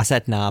with... I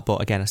said nah,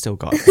 but again, I still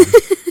got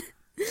it.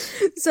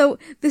 So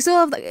they still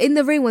have, like, in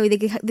the room where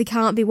they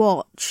can't be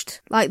watched.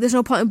 Like, there's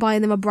no point in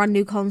buying them a brand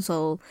new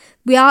console.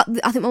 I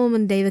think my mum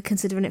and Dave are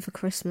considering it for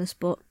Christmas,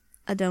 but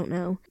I don't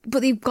know.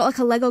 But they've got like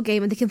a Lego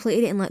game and they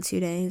completed it in like 2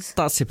 days.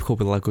 That's typical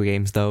with Lego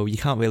games though. You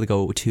can't really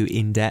go too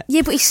in depth.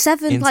 Yeah, but he's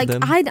 7. Like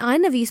them. I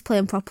never used to play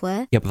them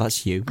properly. Yeah, but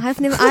that's you.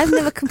 I've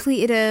never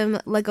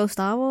completed Lego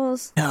Star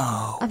Wars.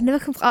 No. I've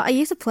never I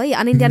used to play it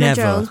and Indiana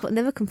Jones, but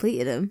never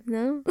completed them.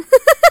 No.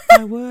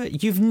 My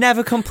word. You've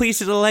never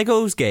completed a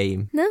Legos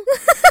game? No.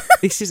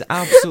 This is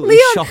absolutely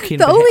Leon, shocking.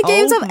 The only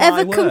games I've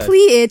ever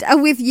completed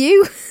are with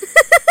you.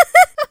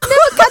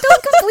 I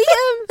don't complete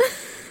them.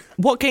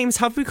 What games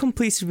have we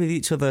completed with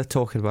each other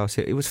talking about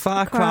it? It was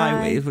Far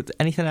Cry.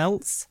 Anything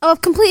else? Oh,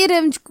 I've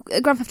completed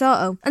Grand Theft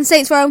Auto and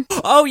Saints Row.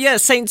 Oh yeah,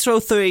 Saints Row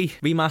 3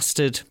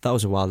 remastered. That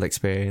was a wild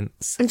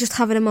experience. I'm just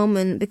having a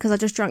moment because I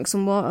just drank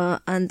some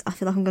water and I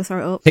feel like I'm going to throw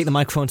it up. Take the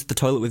microphone to the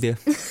toilet with you.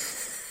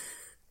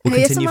 We'll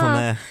continue from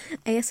there.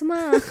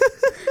 ASMR.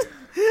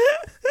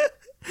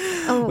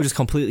 We'll just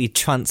completely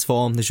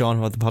transform the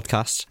genre of the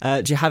podcast.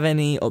 Do you have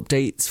any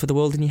updates for the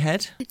world in your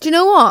head? Do you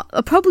know what?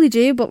 I probably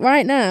do, but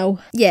right now,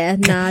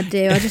 I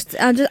do. I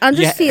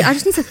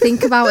just need to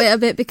think about it a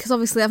bit because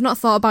obviously I've not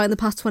thought about it in the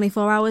past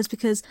 24 hours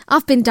because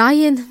I've been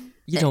dying.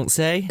 You don't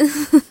say.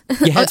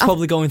 Your head's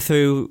probably going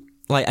through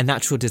like a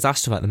natural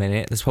disaster at the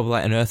minute. There's probably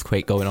like an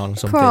earthquake going on or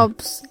something.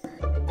 Probs.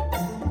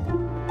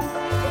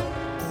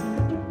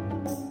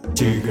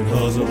 Tegan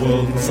has a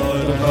world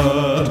inside her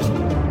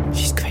head.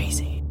 She's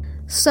crazy.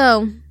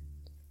 So,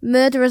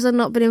 murderers have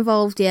not been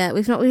involved yet.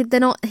 They're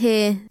not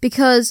here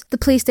because the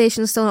police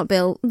station's still not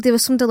built. There were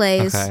some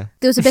delays. Okay.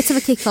 There was a bit of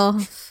a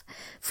kick-off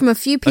from a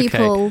few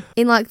people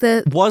in like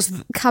the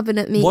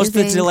cabinet meeting. Was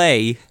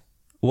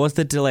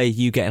the delay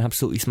you getting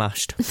absolutely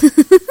smashed?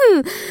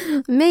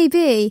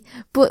 Maybe,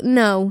 but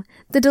no.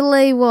 The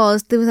delay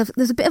was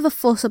there's a bit of a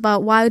fuss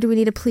about why do we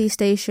need a police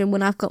station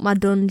when I've got my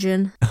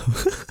dungeon.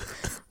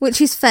 Which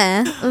is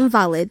fair and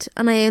valid,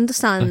 and I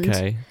understand.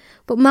 Okay.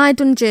 But my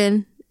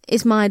dungeon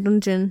is my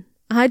dungeon.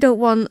 I don't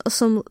want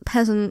some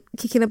peasant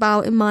kicking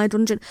about in my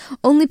dungeon.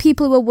 Only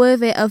people who are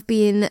worthy of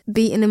being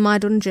beaten in my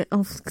dungeon.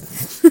 Oh,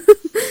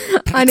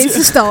 I need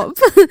to stop.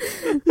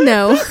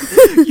 No.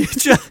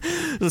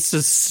 Let's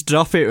just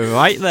stop it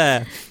right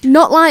there.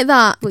 Not like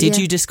that. Did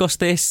you discuss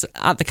this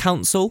at the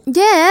council?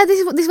 Yeah, this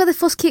is where the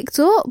fuss kicked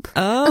up.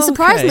 Oh, and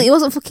surprisingly, it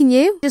wasn't fucking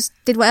you. Just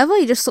did whatever.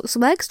 You just sucked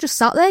some eggs, just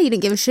sat there. You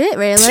didn't give a shit,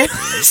 really.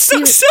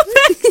 Sucked some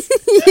eggs?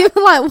 You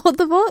were like, what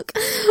the fuck?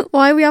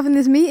 Why are we having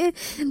this meeting?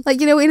 Like,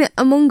 you know, in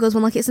Among Us,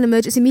 when like it's an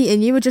emergency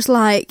meeting, you were just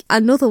like,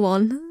 another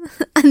one.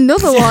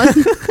 Another one.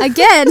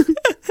 Again.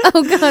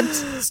 Oh, God.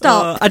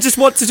 Stop. I just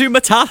want to do my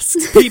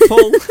tasks,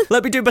 people.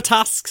 Let me do my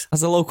tasks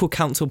as a local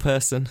council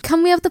person.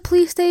 Can we have the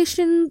police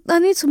station? I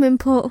need some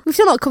input. We've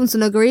still not come to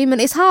an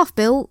agreement. It's half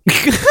built.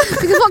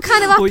 Because what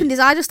kind of happened is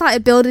I just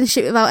started building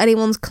shit without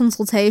anyone's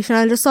consultation.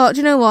 I just thought, do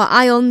you know what?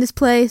 I own this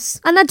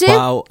place. And I do.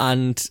 Wow,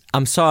 and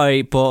I'm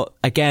sorry, but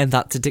again,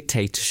 that's a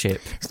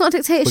dictatorship. It's not a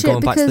dictatorship. We're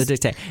going back to the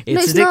dictator.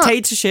 It's a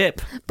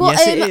dictatorship. But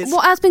yes, it is.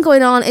 What has been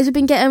going on is we've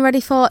been getting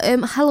ready for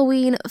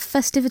Halloween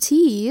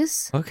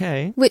festivities.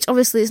 Okay. Which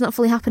obviously is not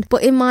fully happened.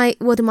 But in my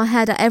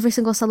head, at every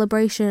single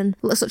celebration,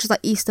 such as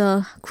like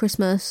Easter,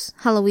 Christmas,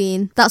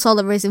 Halloween, that's all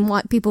there is in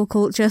white people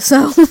culture.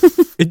 So,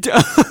 do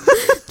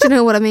you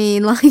know what I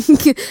mean? Like,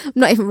 I'm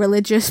not even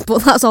religious, but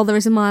that's all there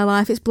is in my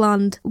life. It's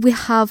bland. We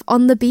have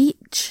on the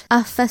beach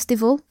a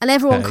festival, and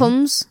everyone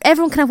comes.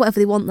 Everyone can have whatever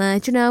they want there.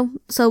 Do you know?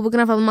 So we're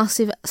gonna have a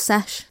massive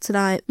sesh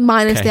tonight,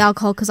 minus the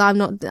alcohol because I'm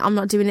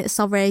not doing it.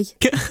 Sorry.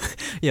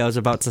 Yeah, I was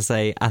about to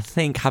say, I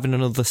think having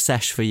another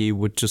sesh for you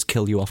would just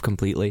kill you off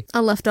completely. I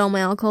left all my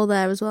alcohol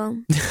there as well.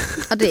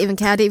 I didn't even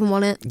care. I didn't even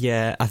want it.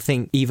 Yeah, I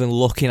think even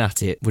looking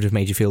at it would have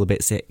made you feel a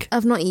bit sick.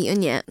 I've not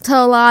eaten yet.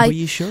 Tell a lie. Well,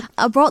 you should.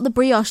 I brought the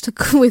brioche to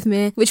come with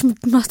me, which my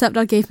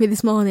stepdad gave me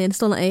this morning.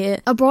 Still not ate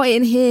it. I brought it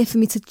in here for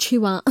me to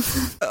chew at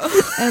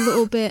a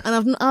little bit,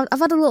 and I've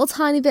had a little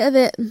tiny bit of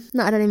it.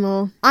 Not had any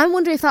more. I'm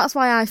wondering if that's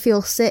why I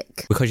feel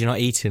sick. Because you're not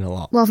eating a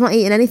lot. Well, I've not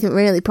eaten anything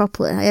really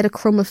properly. I had a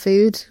crumb of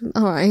food.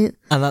 All right.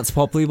 And that's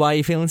probably why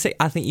you're feeling sick.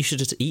 I think you should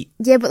just eat.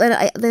 Yeah, but then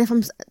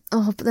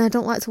I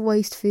don't like to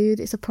waste food.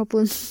 It's a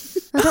problem.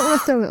 I don't want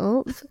to throw it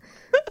up.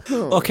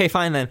 Oh. Okay,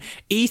 fine then.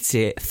 Eat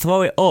it,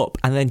 throw it up,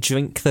 and then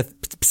drink the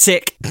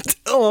sick.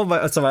 Oh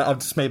my, sorry, I've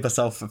just made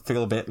myself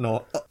feel a bit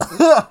not.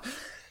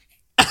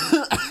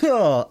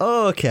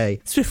 Oh,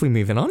 okay. Swiftly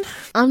moving on.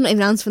 I'm not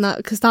even answering that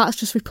because that's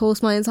just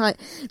repulsed my entire.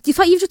 Do you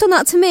think you've just done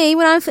that to me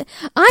when I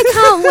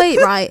can't wait,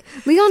 right?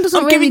 Leon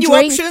doesn't really drink.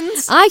 I'm giving you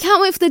options. I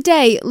can't wait for the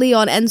day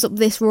Leon ends up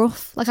this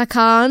rough. Like, I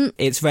can't.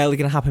 It's rarely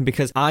going to happen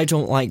because I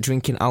don't like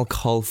drinking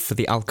alcohol for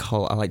the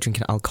alcohol. I like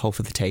drinking alcohol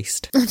for the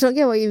taste. I don't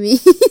get what you mean.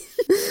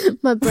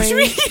 My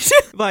brain.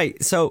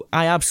 Right, so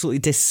I absolutely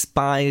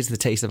despise the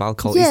taste of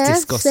alcohol. It's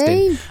disgusting.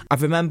 Same. I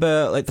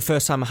remember, like, the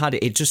first time I had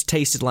it, it just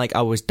tasted like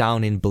I was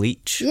down in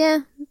bleach. Yeah.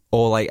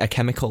 Or like a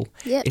chemical.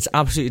 Yeah. It's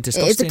absolutely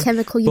disgusting. It is a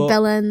chemical, you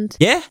bellend.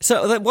 Yeah.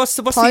 So like, what's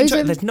the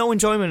enjoyment? There's no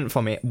enjoyment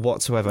from it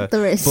whatsoever.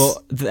 There is.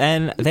 But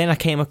then I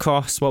came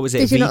across, what was it,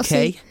 Did you VK? Not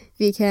see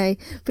VK.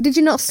 But did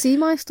you not see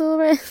my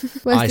story?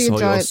 I saw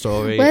your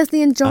story. Where's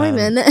the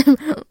enjoyment?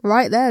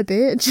 Right there,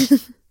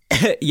 bitch.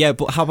 Yeah,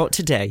 but how about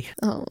today?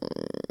 Oh.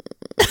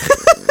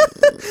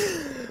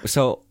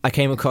 So I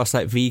came across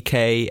like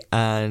VK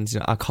and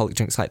alcoholic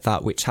drinks like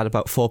that, which had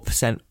about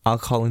 4%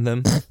 alcohol in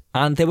them.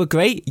 And they were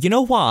great. You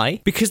know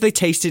why? Because they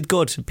tasted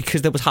good.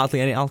 Because there was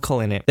hardly any alcohol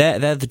in it.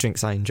 They're the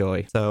drinks I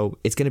enjoy. So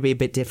it's going to be a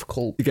bit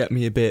difficult to get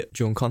me a bit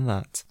drunk on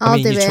that.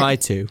 You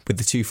tried to with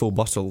the 2 full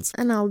bottles.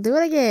 And I'll do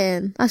it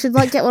again. I should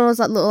get one of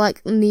those little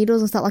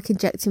needles and start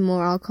injecting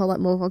more alcohol,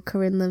 more vodka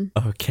in them.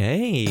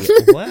 Okay.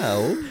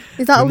 Well,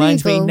 is that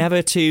reminds illegal? Me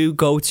never to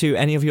go to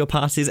any of your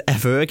parties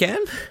ever again.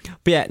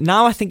 But yeah,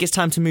 now I think it's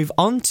time to move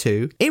on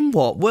to In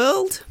What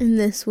World? In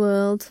this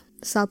world.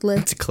 Sadly.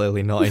 It's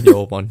clearly not in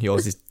your one.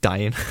 Yours is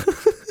dying.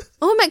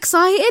 Oh, I'm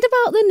excited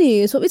about the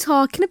news. What we're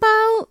talking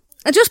about.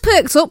 I just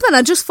perked up then.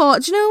 I just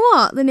thought, do you know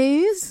what? The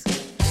news.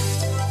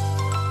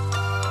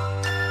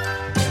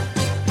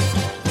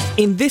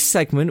 In this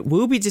segment,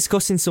 we'll be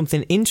discussing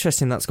something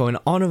interesting that's going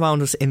on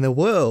around us in the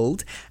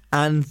world.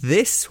 And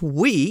this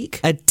week,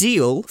 a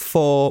deal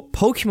for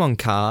Pokemon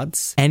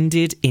cards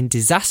ended in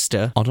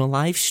disaster on a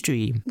live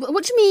stream.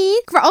 What do you mean?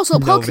 Also,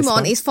 No Pokemon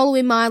response. is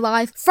following my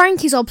life.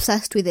 Frank is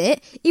obsessed with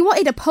it. He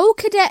wanted a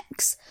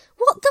Pokedex.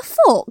 What the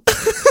fuck?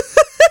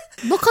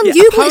 Look on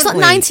Google, it's like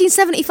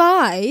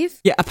 1975.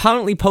 Yeah,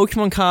 apparently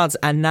Pokemon cards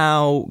are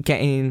now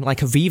getting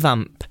like a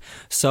revamp.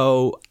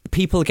 So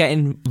people are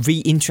getting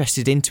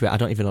re-interested into it. I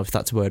don't even know if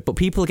that's a word, but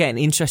people are getting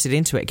interested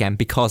into it again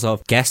because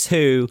of, guess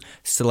who?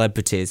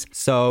 Celebrities.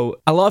 So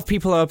a lot of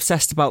people are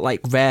obsessed about like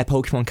rare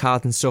Pokemon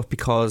cards and stuff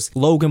because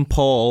Logan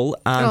Paul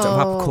and a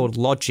rapper called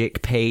Logic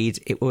paid,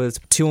 it was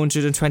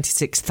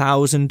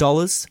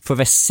 $226,000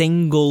 for a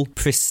single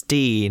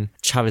pristine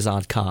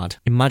Charizard card.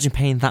 Imagine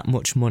paying that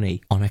much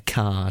money on a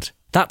card.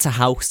 That's a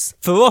house.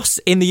 For us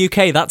in the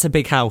UK, that's a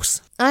big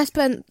house. I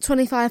spent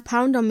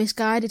 £25 on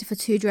Misguided for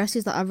 2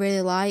 dresses that I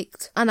really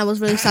liked. And I was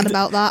really sad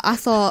about that. I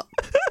thought,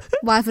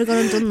 why have I gone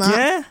and done that?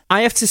 Yeah.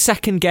 I have to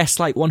second guess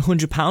like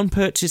 £100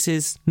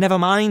 purchases. Never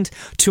mind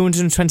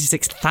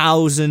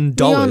 $226,000.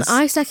 Leon,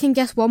 I second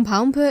guess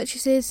 £1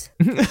 purchases.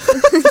 Do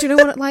you know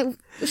what,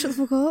 shut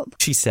the fuck up.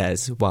 She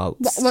says, well...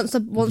 Once I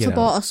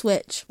bought a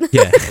Switch.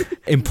 Yeah.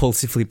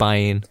 Impulsively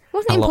buying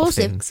a lot of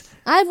things.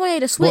 I've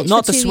wanted a Switch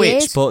not for 2 the Switch,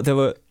 years. but there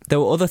were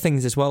other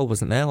things as well,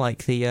 wasn't there?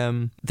 Like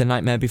the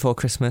Nightmare Before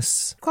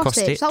Christmas cross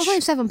stitch. That was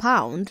only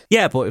 £7.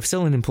 Yeah, but it was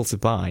still an impulsive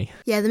buy.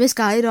 Yeah, the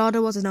Misguided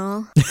order wasn't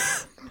all.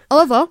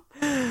 However,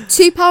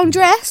 £2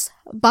 dress,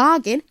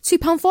 bargain.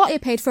 £2.40 I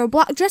paid for a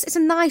black dress. It's a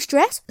nice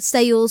dress.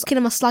 Sales.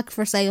 Kidding, I'm a slag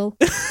for a sale.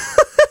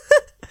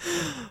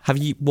 Have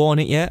you worn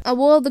it yet? I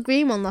wore the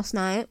green one last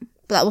night.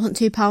 But that wasn't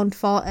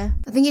 £2.40.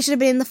 I think it should have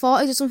been in the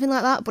 40s or something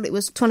like that, but it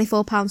was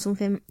 £24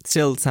 something.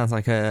 Still sounds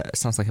like a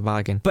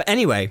bargain. But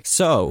anyway,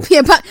 so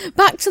yeah,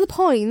 back to the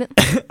point.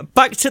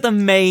 Back to the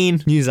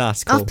main news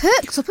article. I've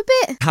perked up a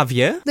bit. Have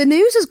you? The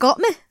news has got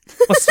me.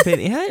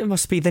 It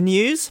must be the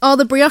news. Oh,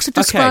 the brioche have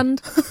just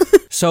scanned.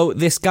 So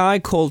this guy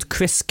called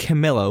Chris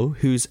Camillo,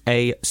 who's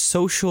a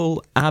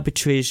social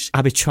arbitrage,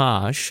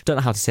 don't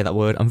know how to say that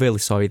word, I'm really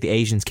sorry, the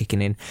Asian's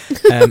kicking in,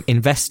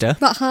 investor.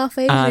 That half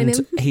Asian and in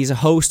him. He's a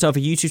host of a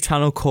YouTube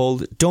channel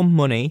called Dumb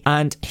Money,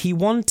 and he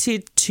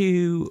wanted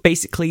to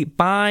basically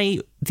buy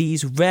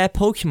these rare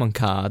Pokemon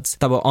cards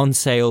that were on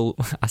sale.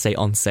 I say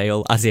on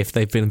sale as if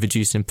they've been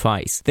reduced in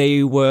price.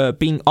 They were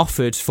being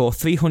offered for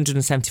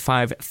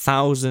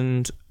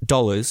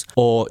 $375,000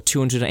 or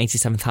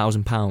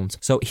 £287,000.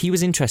 So he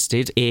was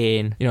interested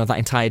in, that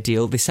entire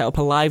deal. They set up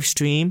a live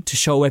stream to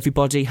show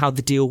everybody how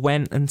the deal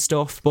went and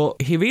stuff. But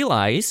they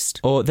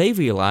realised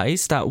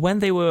that when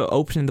they were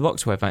opening the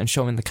box or whatever and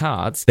showing the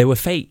cards, they were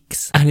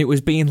fakes. And it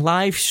was being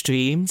live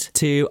streamed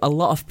to a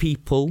lot of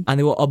people, and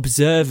they were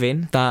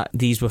observing that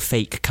these were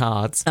fake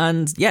cards.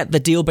 And yeah, the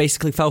deal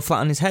basically fell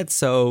flat on his head.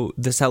 So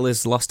the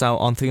sellers lost out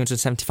on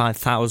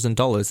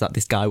 $375,000 that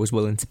this guy was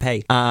willing to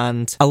pay.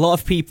 And a lot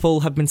of people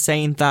have been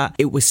saying that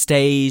it was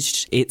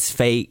staged, it's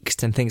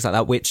faked and things like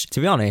that, which, to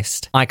be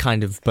honest, I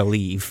kind of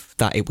believe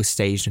that it was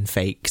staged and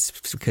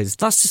faked, because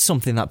that's just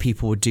something that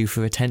people would do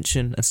for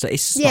attention and stuff.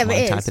 It's just not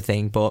my type of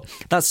thing, but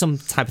that's some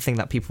type of thing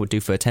that people would do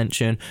for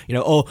attention.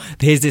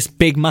 Here's this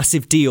big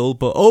massive deal,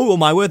 but oh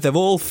my word, they're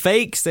all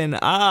fakes, and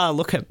look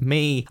look at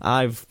me,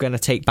 I'm going to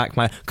take back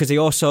my... Because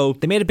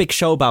they made a big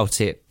show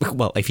about it.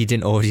 Well, if you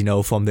didn't already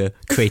know from the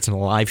creating a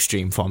live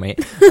stream from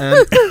it.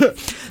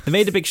 They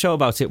made a big show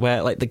about it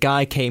where like the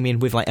guy came in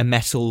with like a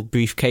metal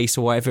briefcase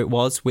or whatever it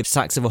was with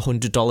stacks of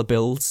 $100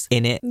 bills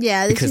in it.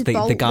 Yeah, because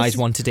the guys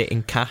wanted it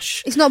in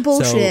cash. It's not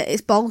bullshit,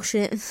 it's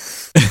bullshit.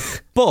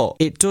 But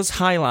it does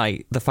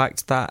highlight the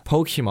fact that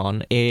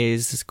Pokemon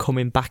is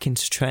coming back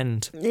into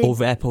trend, or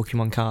rare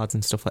Pokemon cards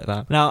and stuff like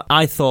that. Now,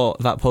 I thought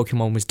that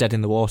Pokemon was dead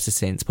in the water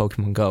since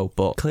Pokemon Go,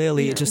 but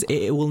clearly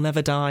it will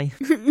never die.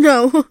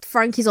 No.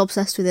 Frankie's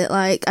obsessed with it,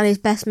 like, and his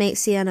best mate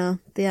Sienna,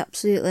 they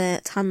absolutely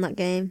tan that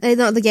game.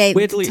 Not the game,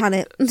 Weirdly... tan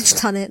it. Just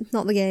tan it,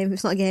 not the game,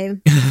 it's not a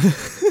game.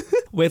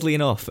 Weirdly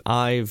enough,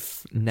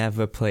 I've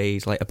never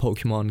played like a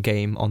Pokemon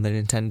game on the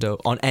Nintendo,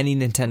 on any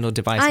Nintendo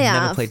device. I've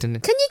never played Can you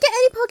get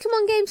any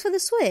Pokemon games for the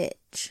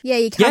Switch? Yeah,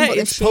 you can.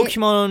 Yeah, it's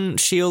Pokemon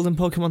Shield and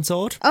Pokemon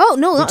Sword. Oh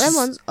no, not them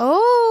ones.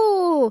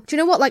 Oh, do you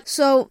know what? Like,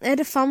 so I had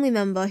a family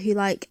member who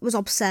like was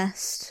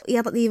obsessed. He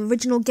had like the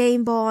original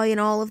Game Boy and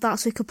all of that,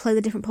 so he could play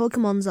the different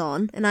Pokemons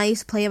on. And I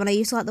used to play them, and I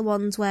used to like the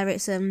ones where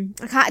it's I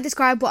can't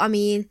describe what I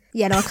mean.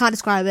 Yeah, no, I can't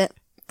describe it.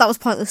 That was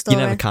pointless story.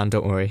 You never can,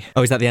 don't worry.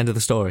 Oh, is that the end of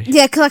the story?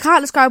 Yeah, because I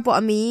can't describe what I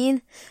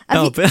mean.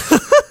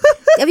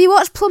 Have you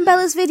watched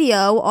Plumbella's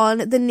video on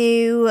the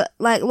new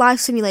like life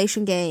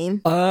simulation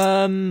game?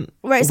 Where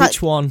it's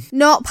which one?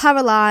 Not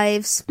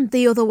Paralives,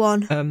 the other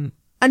one.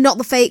 And not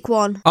the fake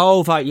one.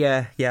 Oh, right,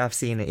 yeah, I've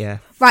seen it, yeah.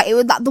 Right,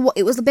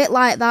 it was a bit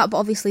like that, but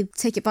obviously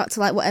take it back to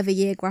like whatever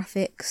year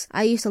graphics.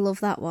 I used to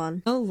love that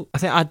one. Oh, I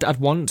think I'd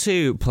want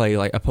to play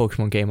like a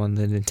Pokemon game on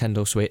the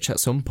Nintendo Switch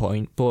at some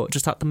point, but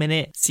just at the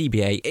minute,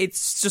 CBA,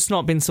 it's just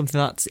not been something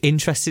that's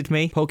interested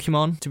me,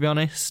 Pokemon, to be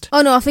honest.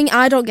 Oh no,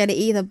 I don't get it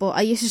either, but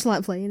I used to just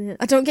like playing it.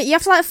 You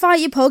have to like fight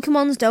your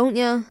Pokemons, don't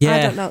you? Yeah. I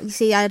don't know. You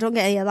see, I don't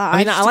get any of that. I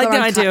mean, I like the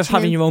idea of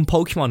having your own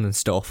Pokemon and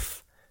stuff.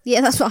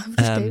 Yeah, that's what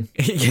I would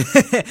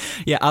do.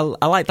 Yeah,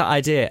 I like that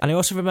idea. And I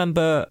also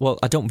remember, well,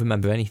 I don't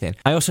remember anything.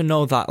 I also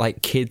know that,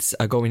 like, kids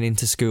are going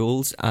into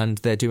schools and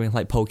they're doing,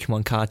 like,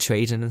 Pokemon card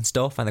trading and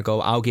stuff. And they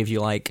go, I'll give you,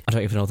 like, I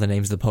don't even know the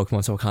names of the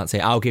Pokemon, so I can't say.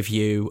 I'll give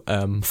you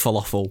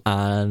Falafel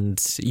and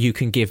you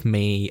can give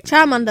me...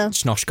 Charmander.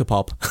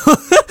 Schnoshkapop.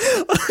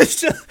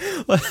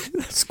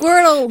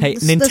 Squirtle. Hey,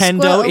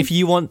 Nintendo, if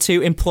you want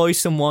to employ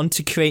someone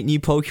to create new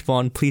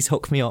Pokemon, please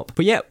hook me up.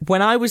 But yeah,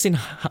 when I was in...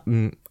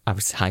 I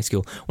was high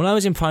school. When I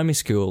was in primary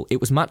school, it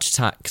was Match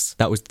Attax.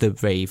 That was the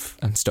rave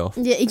and stuff.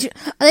 Yeah,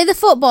 are they the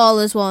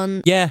footballers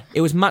one? Yeah,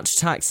 it was Match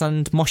Attax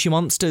and Moshi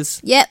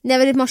Monsters. Yep,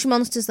 never did Moshi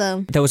Monsters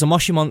though. There was a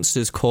Moshi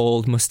Monsters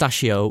called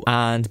Mustachio,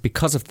 and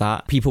because of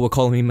that, people were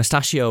calling me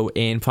Mustachio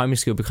in primary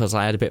school because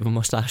I had a bit of a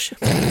mustache.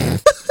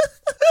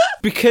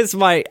 Because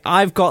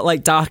I've got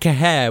like darker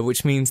hair,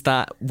 which means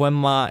that when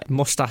my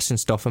mustache and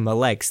stuff and my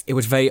legs, it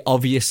was very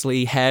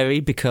obviously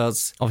hairy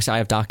because obviously I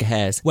have darker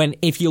hairs. When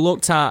if you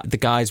looked at the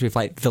guys with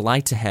like the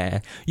lighter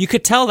hair, you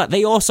could tell that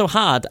they also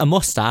had a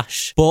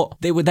mustache, but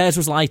theirs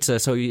was lighter,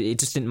 so it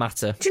just didn't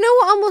matter. Do you know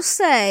what I must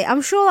say?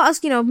 I'm sure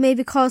that's,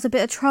 maybe caused a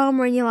bit of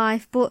trauma in your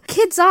life, but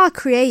kids are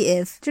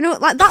creative. Do you know,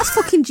 like, that's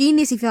fucking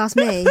genius if you ask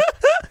me.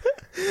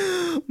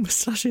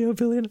 Mustachio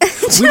billion.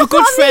 We were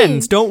good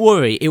friends, don't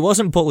worry. It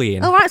wasn't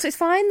bullying. Oh, right, so it's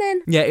fine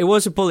then. Yeah, it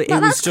was a bully. Like,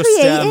 it was that's just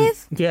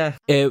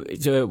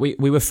creative.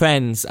 We were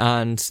friends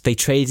and they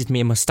traded me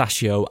a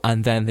mustachio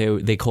and then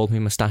they called me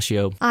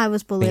Mustachio. I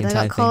was bullied. I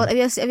got called. Have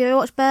you ever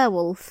watched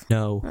Beowulf?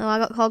 No. Oh, I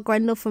got called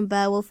Grendel from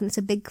Beowulf, and it's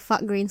a big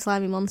fat green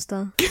slimy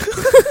monster.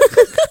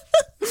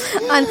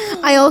 And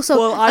I also...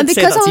 Well, I'd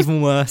say that's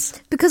even worse.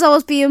 Because I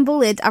was being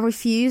bullied, I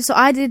refused. So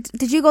I did...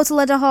 Did you go to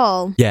Leather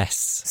Hall?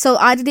 Yes. So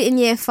I did it in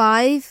year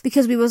 5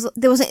 because there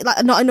wasn't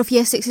like not enough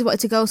year 6s wanted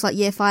to go, so like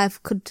year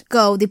 5 could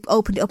go. They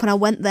opened it up and I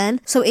went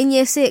then. So in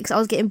year 6, I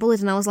was getting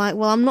bullied and I was like,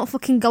 well, I'm not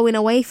fucking going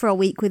away for a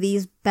week with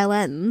these bell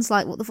ends.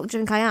 Like, what the fuck do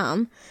you think I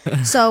am?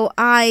 So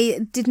I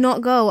did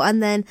not go,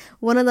 and then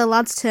one of the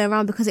lads turned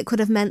around because it could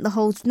have meant the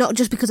whole... Not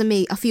just because of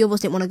me, a few of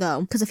us didn't want to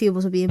go because a few of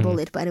us were being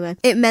bullied, but anyway.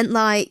 It meant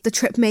like the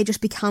trip may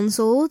just be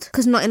cancelled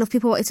because not enough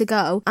people wanted to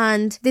go,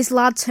 and this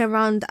lad turned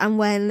around and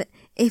went,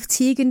 if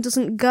Tegan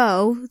doesn't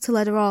go to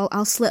Leatherall,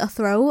 I'll slit her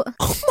throat.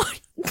 Oh my...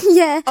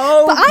 Yeah,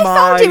 oh, but I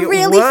found it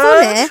really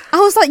funny. I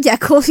was like, yeah, of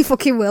course you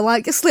fucking will,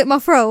 like, slit my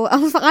throat.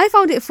 I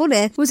found it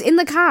funny. Was in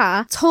the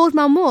car, told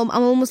my mum,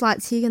 and my mum was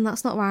like, Tegan,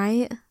 that's not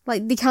right.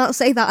 Like, they can't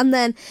say that. And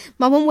then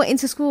my mum went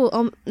into school,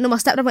 my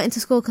stepdad went into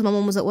school because my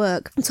mum was at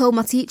work, and told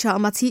my teacher,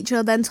 and my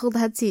teacher then told the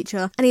head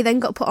teacher, and he then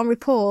got put on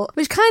report,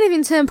 which kind of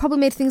in turn probably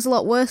made things a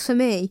lot worse for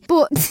me.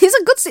 But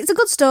it's a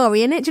good story,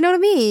 innit? Do you know what I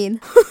mean?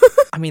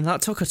 I mean,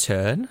 that took a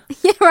turn.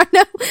 Yeah, I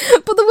know.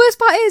 But the worst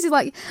part is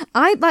like,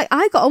 I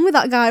got on with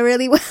that guy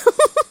really well.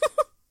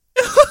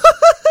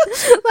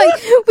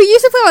 Like, we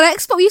used to play on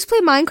Xbox. We used to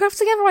play Minecraft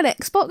together on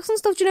Xbox and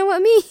stuff. Do you know what I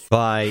mean?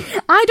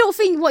 Right. I don't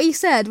think what he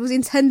said was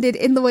intended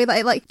in the way that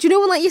it, like, do you know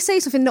when like you say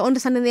something not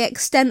understanding the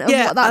extent of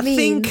what that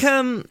means?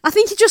 I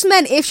think he just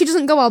meant if she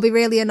doesn't go, I'll be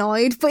really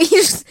annoyed. But he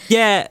just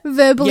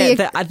verbally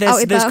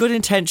there's good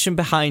intention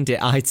behind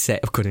it. I'd say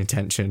good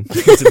intention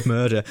because of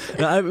murder.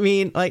 No, I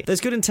mean, like,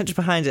 there's good intention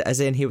behind it, as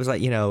in he was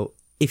like,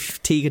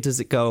 if Tegan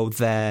doesn't go,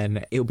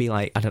 then it'll be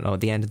like, I don't know,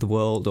 at the end of the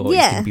world, or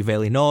he's going to be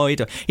really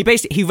annoyed. Or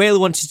he really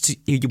wanted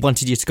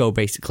you to go,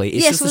 basically.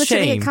 It's just a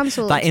shame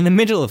that in the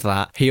middle of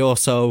that, he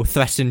also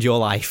threatened your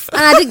life.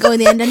 And I didn't go in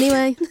the end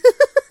anyway.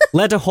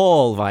 Leather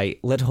Hall, right?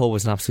 Leather Hall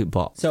was an absolute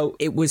bot. So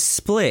it was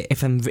split,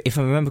 if I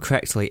remember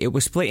correctly, it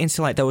was split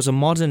into like, there was a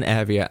modern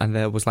area and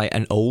there was like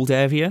an old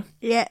area.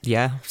 Yeah.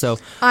 Yeah, so...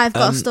 I've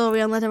got a story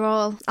on Leather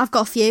Hall. I've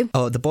got a few.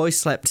 Oh, the boys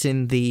slept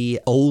in the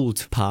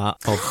old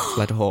part of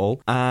Leather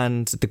Hall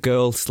and the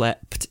girl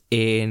slept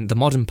in the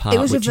modern part. It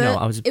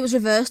was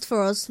reversed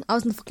for us. I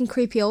was in the fucking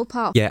creepy old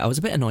part. Yeah, I was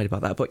a bit annoyed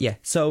about that, but yeah.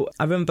 So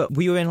I remember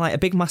we were in like a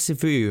big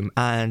massive room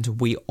and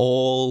we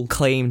all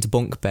claimed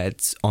bunk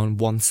beds on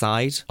one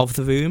side of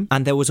the room.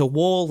 And there was a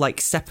wall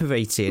like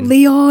separating.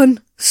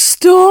 Leon,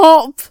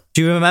 stop!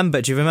 Do you remember?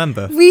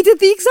 We did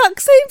the exact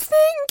same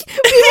thing.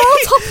 We were all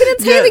topping and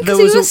tailing because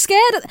we were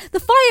scared. The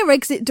fire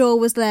exit door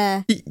was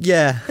there.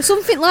 Yeah.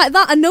 Something like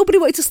that, and nobody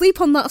wanted to sleep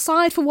on that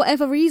side for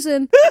whatever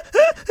reason.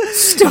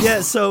 Stop.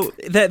 Yeah, so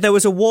there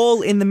was a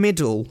wall in the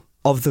middle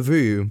of the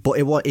room, but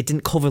it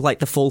didn't cover like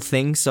the full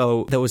thing,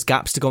 so there was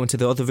gaps to go into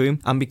the other room.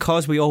 And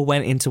because we all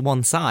went into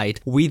one side,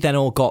 we then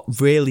all got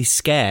really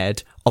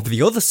scared of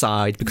the other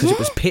side because it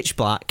was pitch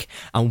black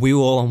and we were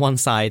all on one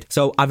side.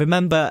 So I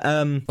remember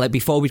like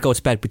before we'd go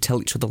to bed, we'd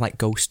tell each other like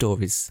ghost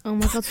stories. Oh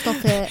my god,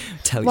 stop it.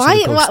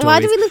 Why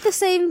do we live the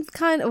same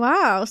kind of...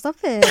 Wow, stop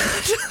it.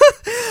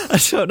 I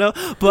don't know,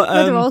 but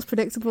they're all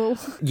predictable.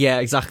 Yeah,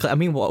 exactly. I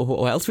mean,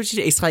 what else would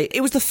you do? It's like,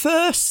 it was the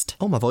first...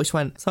 Oh, my voice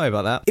went. Sorry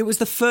about that. It was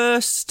the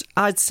first,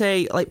 I'd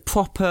say, like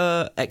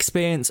proper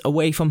experience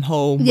away from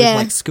home with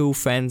like school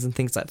friends and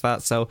things like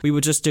that. So we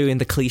were just doing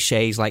the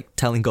cliches, like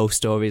telling ghost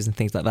stories and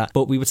things like that.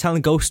 But we were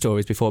telling ghost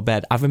stories before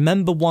bed. I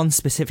remember one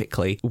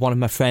specifically. One of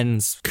my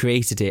friends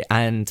created it,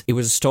 and it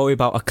was a story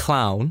about a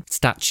clown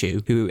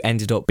statue who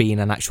ended up being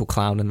an actual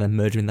clown and then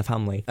murdering the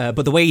family.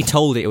 But the way he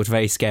told it was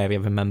very scary, I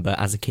remember,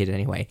 as a kid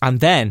anyway.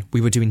 And then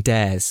we were doing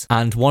dares,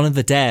 and one of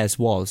the dares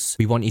was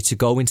we want you to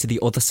go into the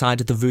other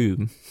side of the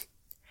room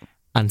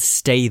and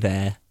stay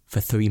there for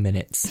 3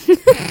 minutes.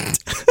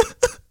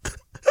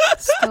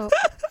 Stop.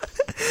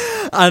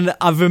 And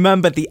I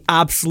remember the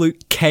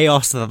absolute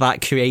chaos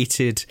that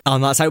created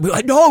on that side. We were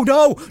like,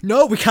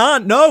 no, we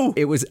can't, no.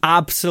 It was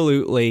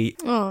absolutely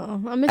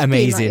I miss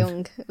amazing. Being that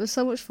young. It was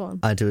so much fun.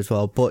 I do as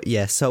well. But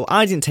yeah, so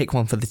I didn't take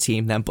one for the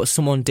team then, but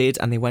someone did,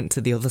 and they went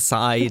to the other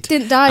side.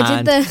 Didn't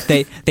die, did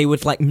they? They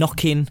would like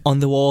knock in on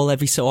the wall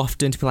every so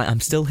often to be like,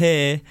 I'm still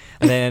here.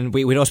 And then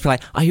we'd also be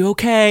like, are you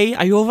okay?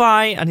 Are you all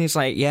right? And he's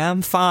like, yeah,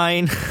 I'm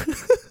fine.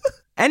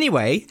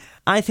 Anyway,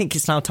 I think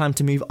it's now time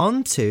to move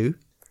on to...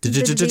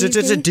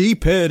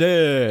 Deep in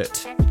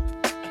it.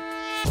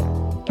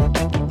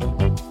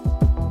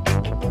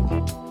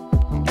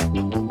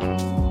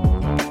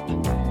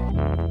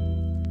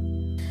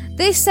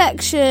 This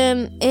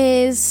section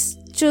is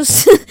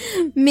just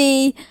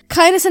me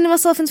kind of sending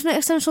myself into an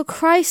existential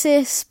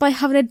crisis by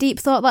having a deep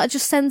thought that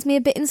just sends me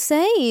a bit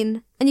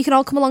insane. And you can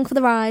all come along for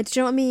the ride. Do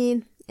you know what I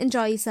mean?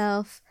 Enjoy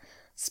yourself.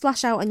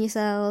 Splash out on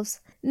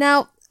yourselves.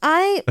 Now,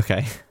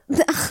 Okay.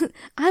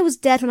 I was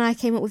dead when I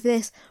came up with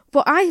this,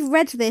 but I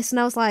read this and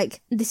I was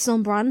like, this is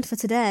on brand for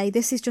today.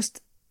 This is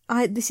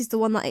the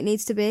one that it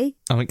needs to be.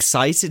 I'm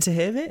excited to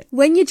hear it.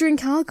 When you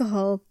drink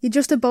alcohol, you're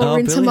just a bower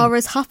in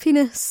tomorrow's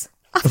happiness.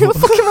 I've never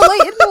fucking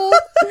related more.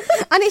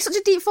 And it's such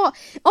a deep thought.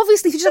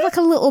 Obviously, if you just have like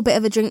a little bit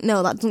of a drink,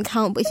 no, that doesn't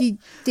count. But if you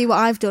do what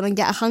I've done and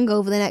get a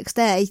hangover the next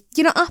day,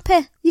 you're not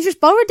happy. You've just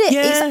borrowed it.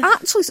 Yeah.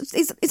 It's actually,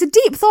 it's a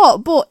deep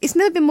thought, but it's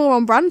never been more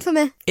on brand for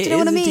me. Do you know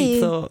what I mean? It is a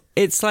deep thought.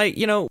 It's like,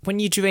 you know, when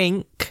you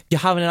drink, you're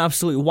having an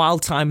absolute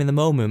wild time in the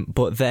moment,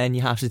 but then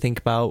you have to think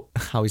about,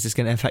 how is this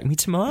going to affect me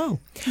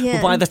tomorrow? Yeah.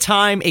 But by the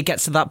time it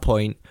gets to that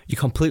point, you're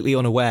completely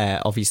unaware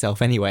of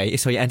yourself anyway,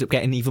 so you end up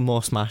getting even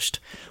more smashed,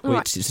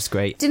 which is just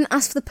great. Didn't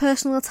ask for the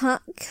personal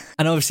attack.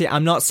 And obviously,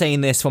 I'm not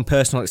saying this from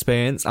personal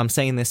experience, I'm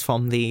saying this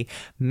from the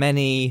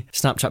many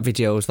Snapchat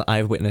videos that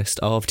I've witnessed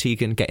of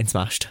Tegan getting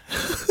smashed.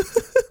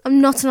 I'm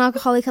not an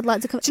alcoholic. I'd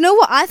like to come. Do you know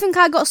what? I think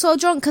I got so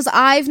drunk because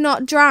I've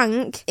not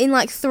drank in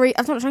like 3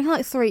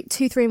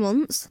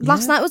 months. Yeah.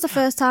 Last night was the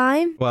first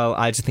time. Well,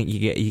 I just think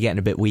you're getting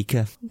a bit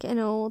weaker. I'm getting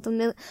old. I'm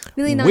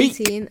nearly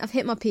 19. I've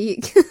hit my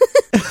peak.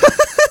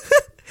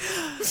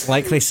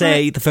 Like they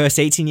say, the first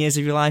 18 years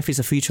of your life is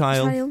a free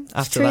trial.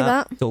 After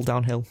that, it's all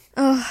downhill.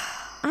 Oh,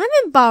 I'm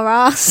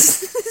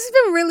embarrassed. This has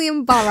been really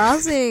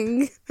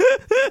embarrassing.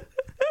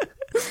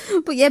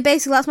 But yeah,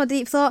 basically that's my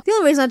deep thought. The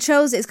only reason I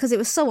chose it is because it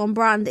was so on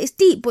brand. It's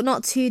deep, but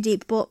not too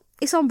deep, but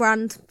it's on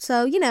brand.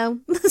 So, you know,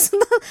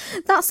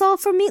 that's all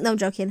from me. No, I'm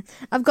joking.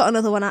 I've got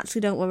another one,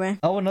 actually, don't worry.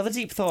 Oh, another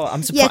deep thought.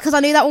 I'm surprised. Yeah, because I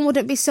knew that one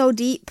wouldn't be so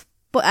deep,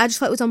 but I just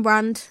thought it was on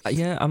brand.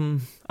 Yeah,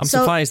 I'm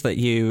surprised that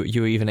you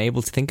were even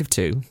able to think of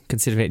two,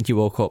 considering you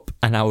woke up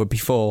an hour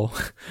before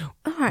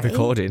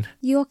recording.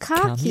 Your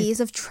car keys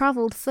have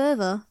travelled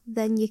further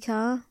than your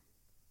car.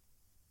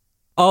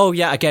 Oh,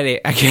 yeah, I get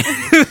it.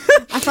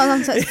 I thought I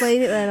was to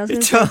explain it then. I was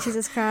going to say,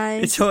 Jesus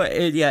Christ.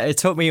 It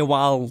took me a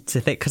while to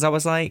think, because I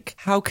was like,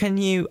 how can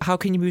you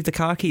move the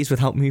car keys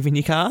without moving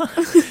your car?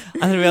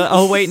 And then I realised,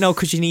 oh wait, no,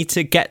 because you need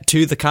to get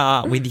to the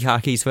car with your car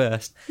keys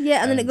first.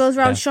 Yeah, and then it goes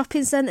around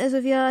shopping centres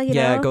with you know?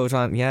 Yeah, it goes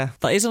around, yeah.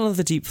 That is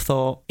another deep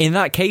thought. In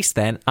that case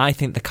then, I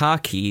think the car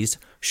keys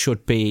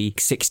should be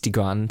 60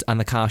 grand and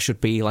the car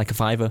should be like a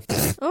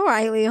 £5. All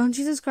right, Leon,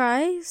 Jesus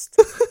Christ.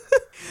 Do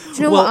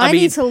you know what I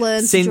need to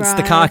learn to drive? Since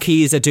the car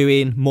keys are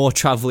doing more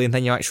travelling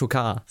than your actual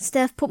car.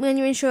 Steph, put me on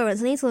your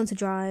insurance. I need to learn to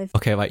drive.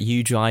 Okay, right,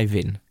 you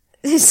driving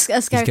is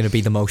going to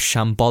be the most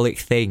shambolic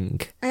thing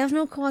I have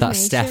no coordination. that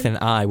Steph and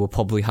I will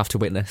probably have to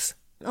witness.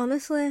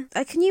 Honestly.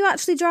 Can you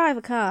actually drive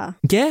a car?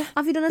 Yeah.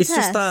 Have you done a test? It's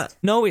just that...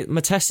 No,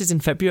 my test is in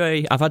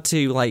February. I've had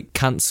to,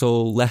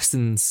 cancel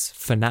lessons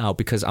for now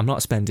because I'm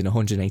not spending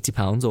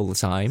 £180 all the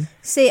time.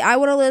 See, I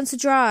want to learn to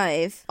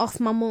drive off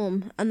my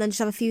mum and then just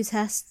have a few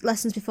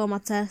lessons before my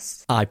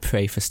test. I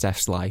pray for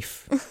Steph's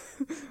life.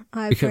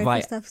 I pray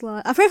for Steph's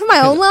life. I pray for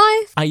my own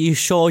life. Are you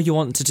sure you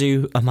want to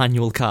do a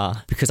manual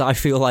car? Because I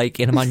feel like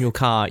in a manual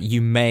car,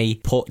 you may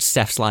put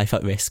Steph's life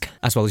at risk,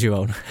 as well as your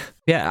own.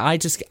 Yeah,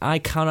 I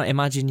cannot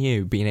imagine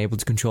you being able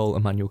to control a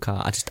manual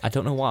car. I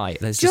don't know why.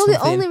 There's just the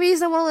only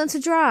reason I want to learn to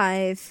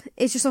drive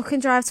is just so I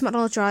can drive to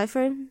McDonald's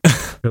drive-thru.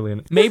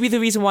 Brilliant. Maybe the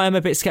reason why I'm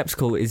a bit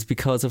sceptical is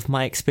because of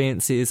my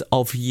experiences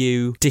of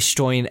you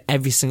destroying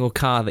every single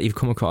car that you've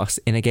come across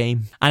in a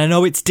game. And I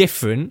know it's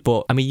different,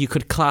 but I mean, you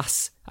could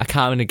class a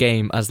car in a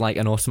game as like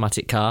an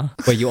automatic car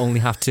where you only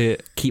have to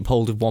keep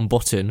hold of one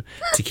button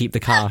to keep the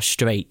car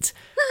straight,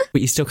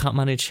 but you still can't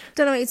manage.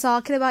 Don't know what you're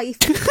talking about.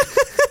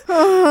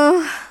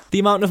 The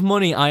amount of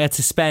money I had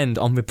to spend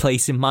on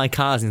replacing my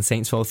cars in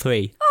Saints Row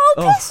 3.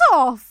 Piss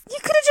off. You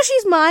could have just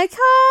used my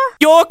car.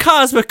 Your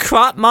cars were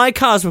crap, my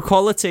cars were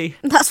quality.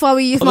 That's why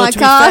we use my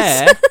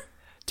cars.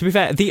 To be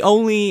fair, the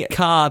only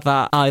car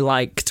that I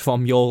liked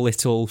from your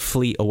little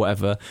fleet or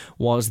whatever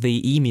was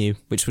the Emu,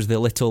 which was the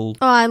little...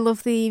 Oh, I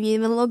love the Emu,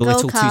 the little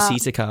go-kart. The little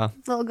two-seater car.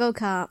 The little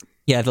go-kart.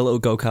 Yeah, the little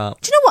go-kart.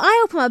 Do you know what? I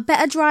hope I'm a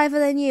better driver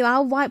than you.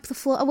 I'll wipe the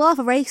floor. We'll have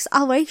a race.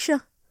 I'll race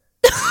you.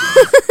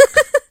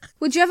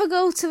 Would you ever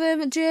go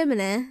to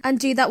Germany and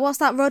do that? What's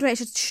that road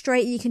race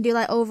straight you can do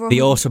over... The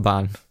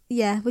Autobahn.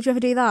 Yeah, would you ever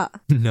do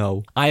that?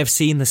 No. I have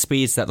seen the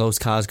speeds that those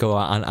cars go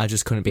at and I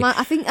just couldn't be...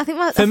 I think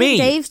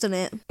Dave's done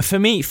it. For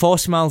me,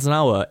 40 miles an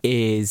hour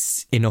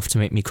is enough to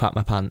make me crap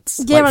my pants.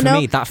 Yeah, I know.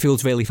 For me, that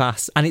feels really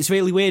fast. And it's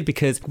really weird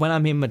because when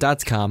I'm in my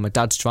dad's car, my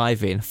dad's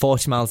driving,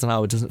 40 miles an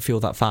hour doesn't feel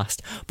that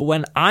fast. But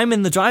when I'm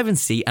in the driving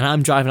seat and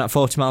I'm driving at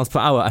 40 miles per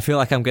hour, I feel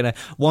like I'm going to...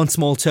 One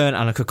small turn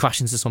and I could crash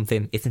into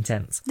something. It's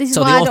intense. This is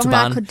why I don't think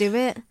I could do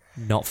it.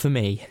 Not for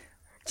me.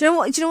 Do you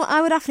know what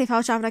I would happen if I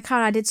was driving a car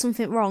and I did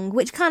something wrong,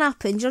 which can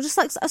happen, just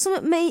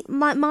something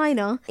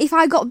minor. If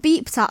I got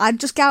beeped at, I'd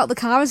just get out of the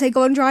car and say,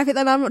 go and drive it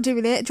then, I'm not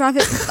doing it. Drive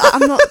it,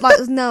 I'm not,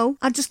 no.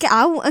 I'd just get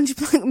out and just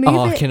move it.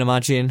 I can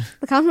imagine.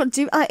 I'm not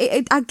doing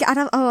I'd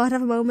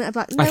have a moment of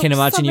no, I can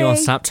imagine sorry. you on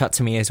Snapchat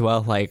to me as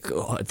well,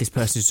 this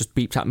person's just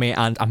beeped at me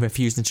and I'm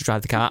refusing to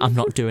drive the car. I'm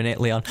not doing it,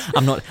 Leon.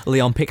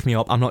 Leon, pick me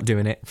up. I'm not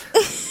doing it.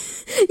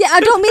 Yeah, I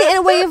don't mean it in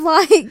a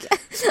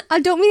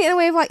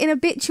way of in a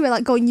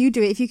obituary, going, you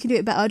do it if you can do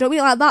it better. I don't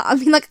mean it like that. I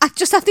mean, I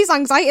just have this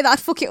anxiety that I'd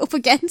fuck it up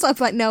again, so I'd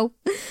be like, no,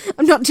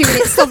 I'm not doing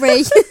it,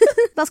 sorry.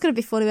 That's going to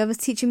be fun, whoever's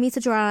teaching me to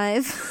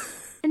drive.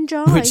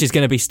 Enjoy. Which is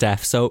going to be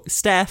Steph. So,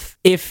 Steph,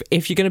 if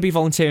you're going to be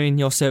volunteering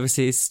your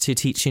services to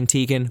teaching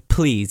Tegan,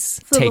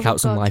 please take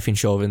out some life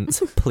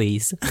insurance,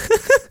 please.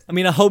 I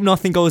mean, I hope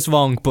nothing goes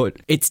wrong, but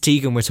it's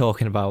Tegan we're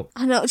talking about.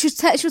 I know, she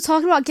was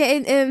talking about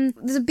getting,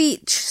 there's a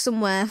beach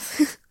somewhere,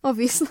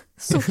 obviously.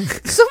 Somewhere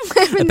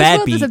in the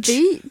world there's a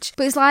beach.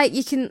 But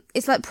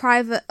it's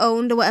private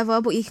owned or whatever,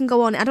 but you can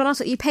go on. I don't know,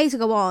 so you pay to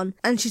go on.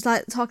 And she's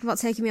talking about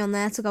taking me on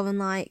there to go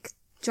and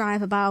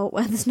drive about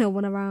where there's no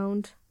one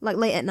around.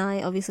 Late at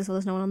night, obviously, so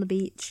there's no one on the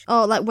beach.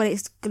 Or when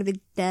it's going to be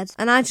dead.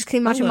 And I just can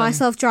imagine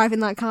myself driving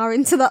that car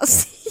into that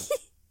sea.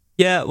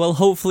 Yeah, well,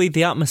 hopefully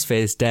the atmosphere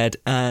is dead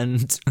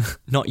and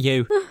not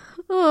you.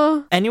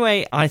 Oh.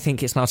 Anyway, I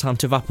think it's now time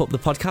to wrap up the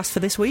podcast for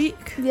this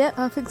week. Yeah,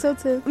 I think so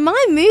too.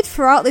 My mood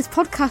throughout this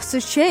podcast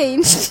has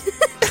changed.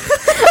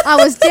 I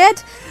was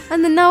dead,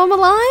 and then now I'm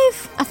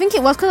alive. I think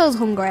it was because I was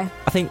hungry.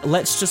 I think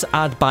let's just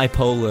add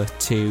bipolar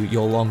to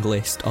your long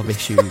list of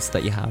issues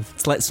that you have.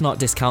 So let's not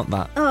discount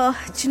that. Oh,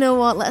 do you know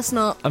what? Let's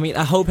not. I mean,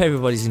 I hope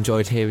everybody's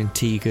enjoyed hearing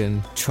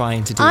Tegan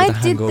trying to deal with the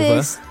hangover. I did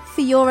this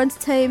for your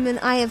entertainment.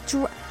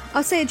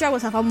 I'd say I drowned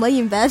myself. I'm laying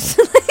in bed.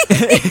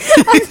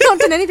 I've not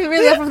done anything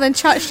really other than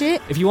chat shit.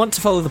 If you want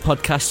to follow the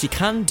podcast, you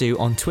can do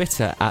on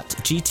Twitter at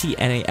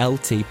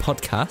GTNALT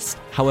Podcast.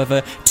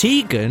 However,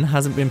 Tegan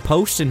hasn't been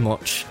posting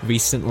much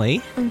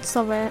recently. I'm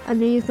sorry. I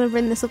knew you were going to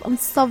bring this up. I'm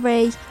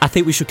sorry. I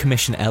think we should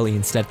commission Ellie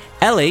instead.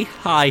 Ellie,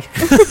 hi.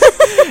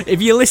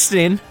 If you're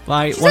listening,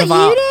 she's at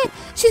uni.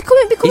 She's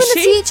becoming a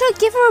teacher.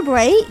 Give her a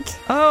break.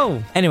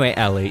 Oh. Anyway,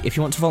 Ellie, if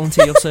you want to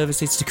volunteer your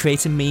services to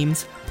creating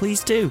memes,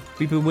 please do.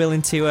 We'd be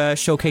willing to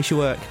showcase your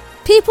work.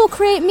 People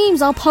create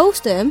memes, I'll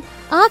post them.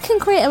 I can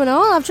create them and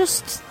all.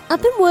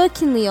 I've been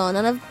working, Leon,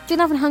 and I've been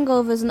having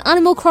hangovers and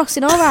Animal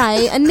Crossing,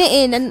 alright, and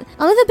knitting, and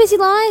I live a busy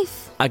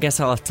life. I guess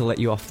I'll have to let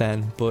you off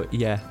then, but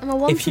yeah.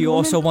 If you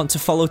woman. also want to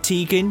follow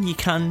Tegan, you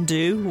can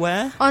do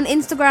where? On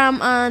Instagram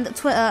and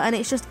Twitter, and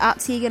it's just at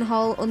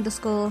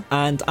 @TeganHall_.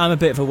 And I'm a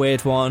bit of a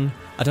weird one.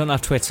 I don't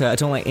have Twitter, I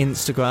don't like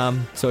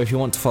Instagram, so if you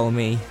want to follow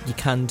me, you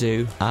can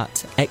do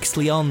at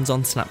xleons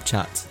on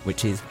Snapchat,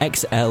 which is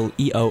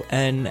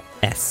XLEONS.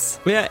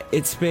 But yeah,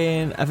 it's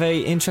been a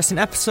very interesting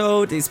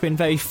episode, it's been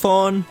very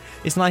fun,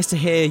 it's nice to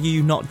hear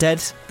you not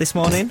dead this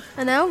morning.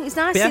 I know, it's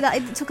nice to see that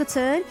it took a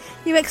turn.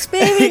 You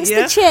experienced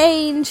the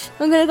change.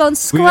 I'm going to go and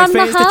scram the house.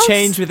 We experienced the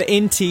change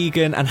within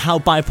Tegan and how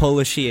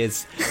bipolar she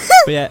is.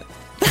 But yeah.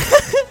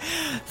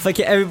 Thank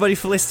you everybody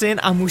for listening,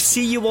 and we'll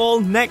see you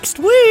all next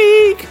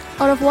week.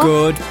 Au revoir.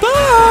 Goodbye.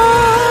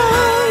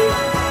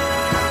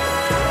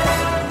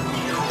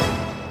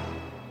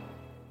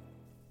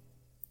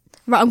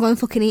 Right, I'm going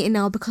fucking eating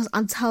now because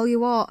I'll tell you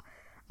what,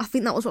 I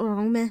think that was what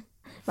wrong with me.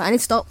 Right, I need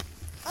to stop.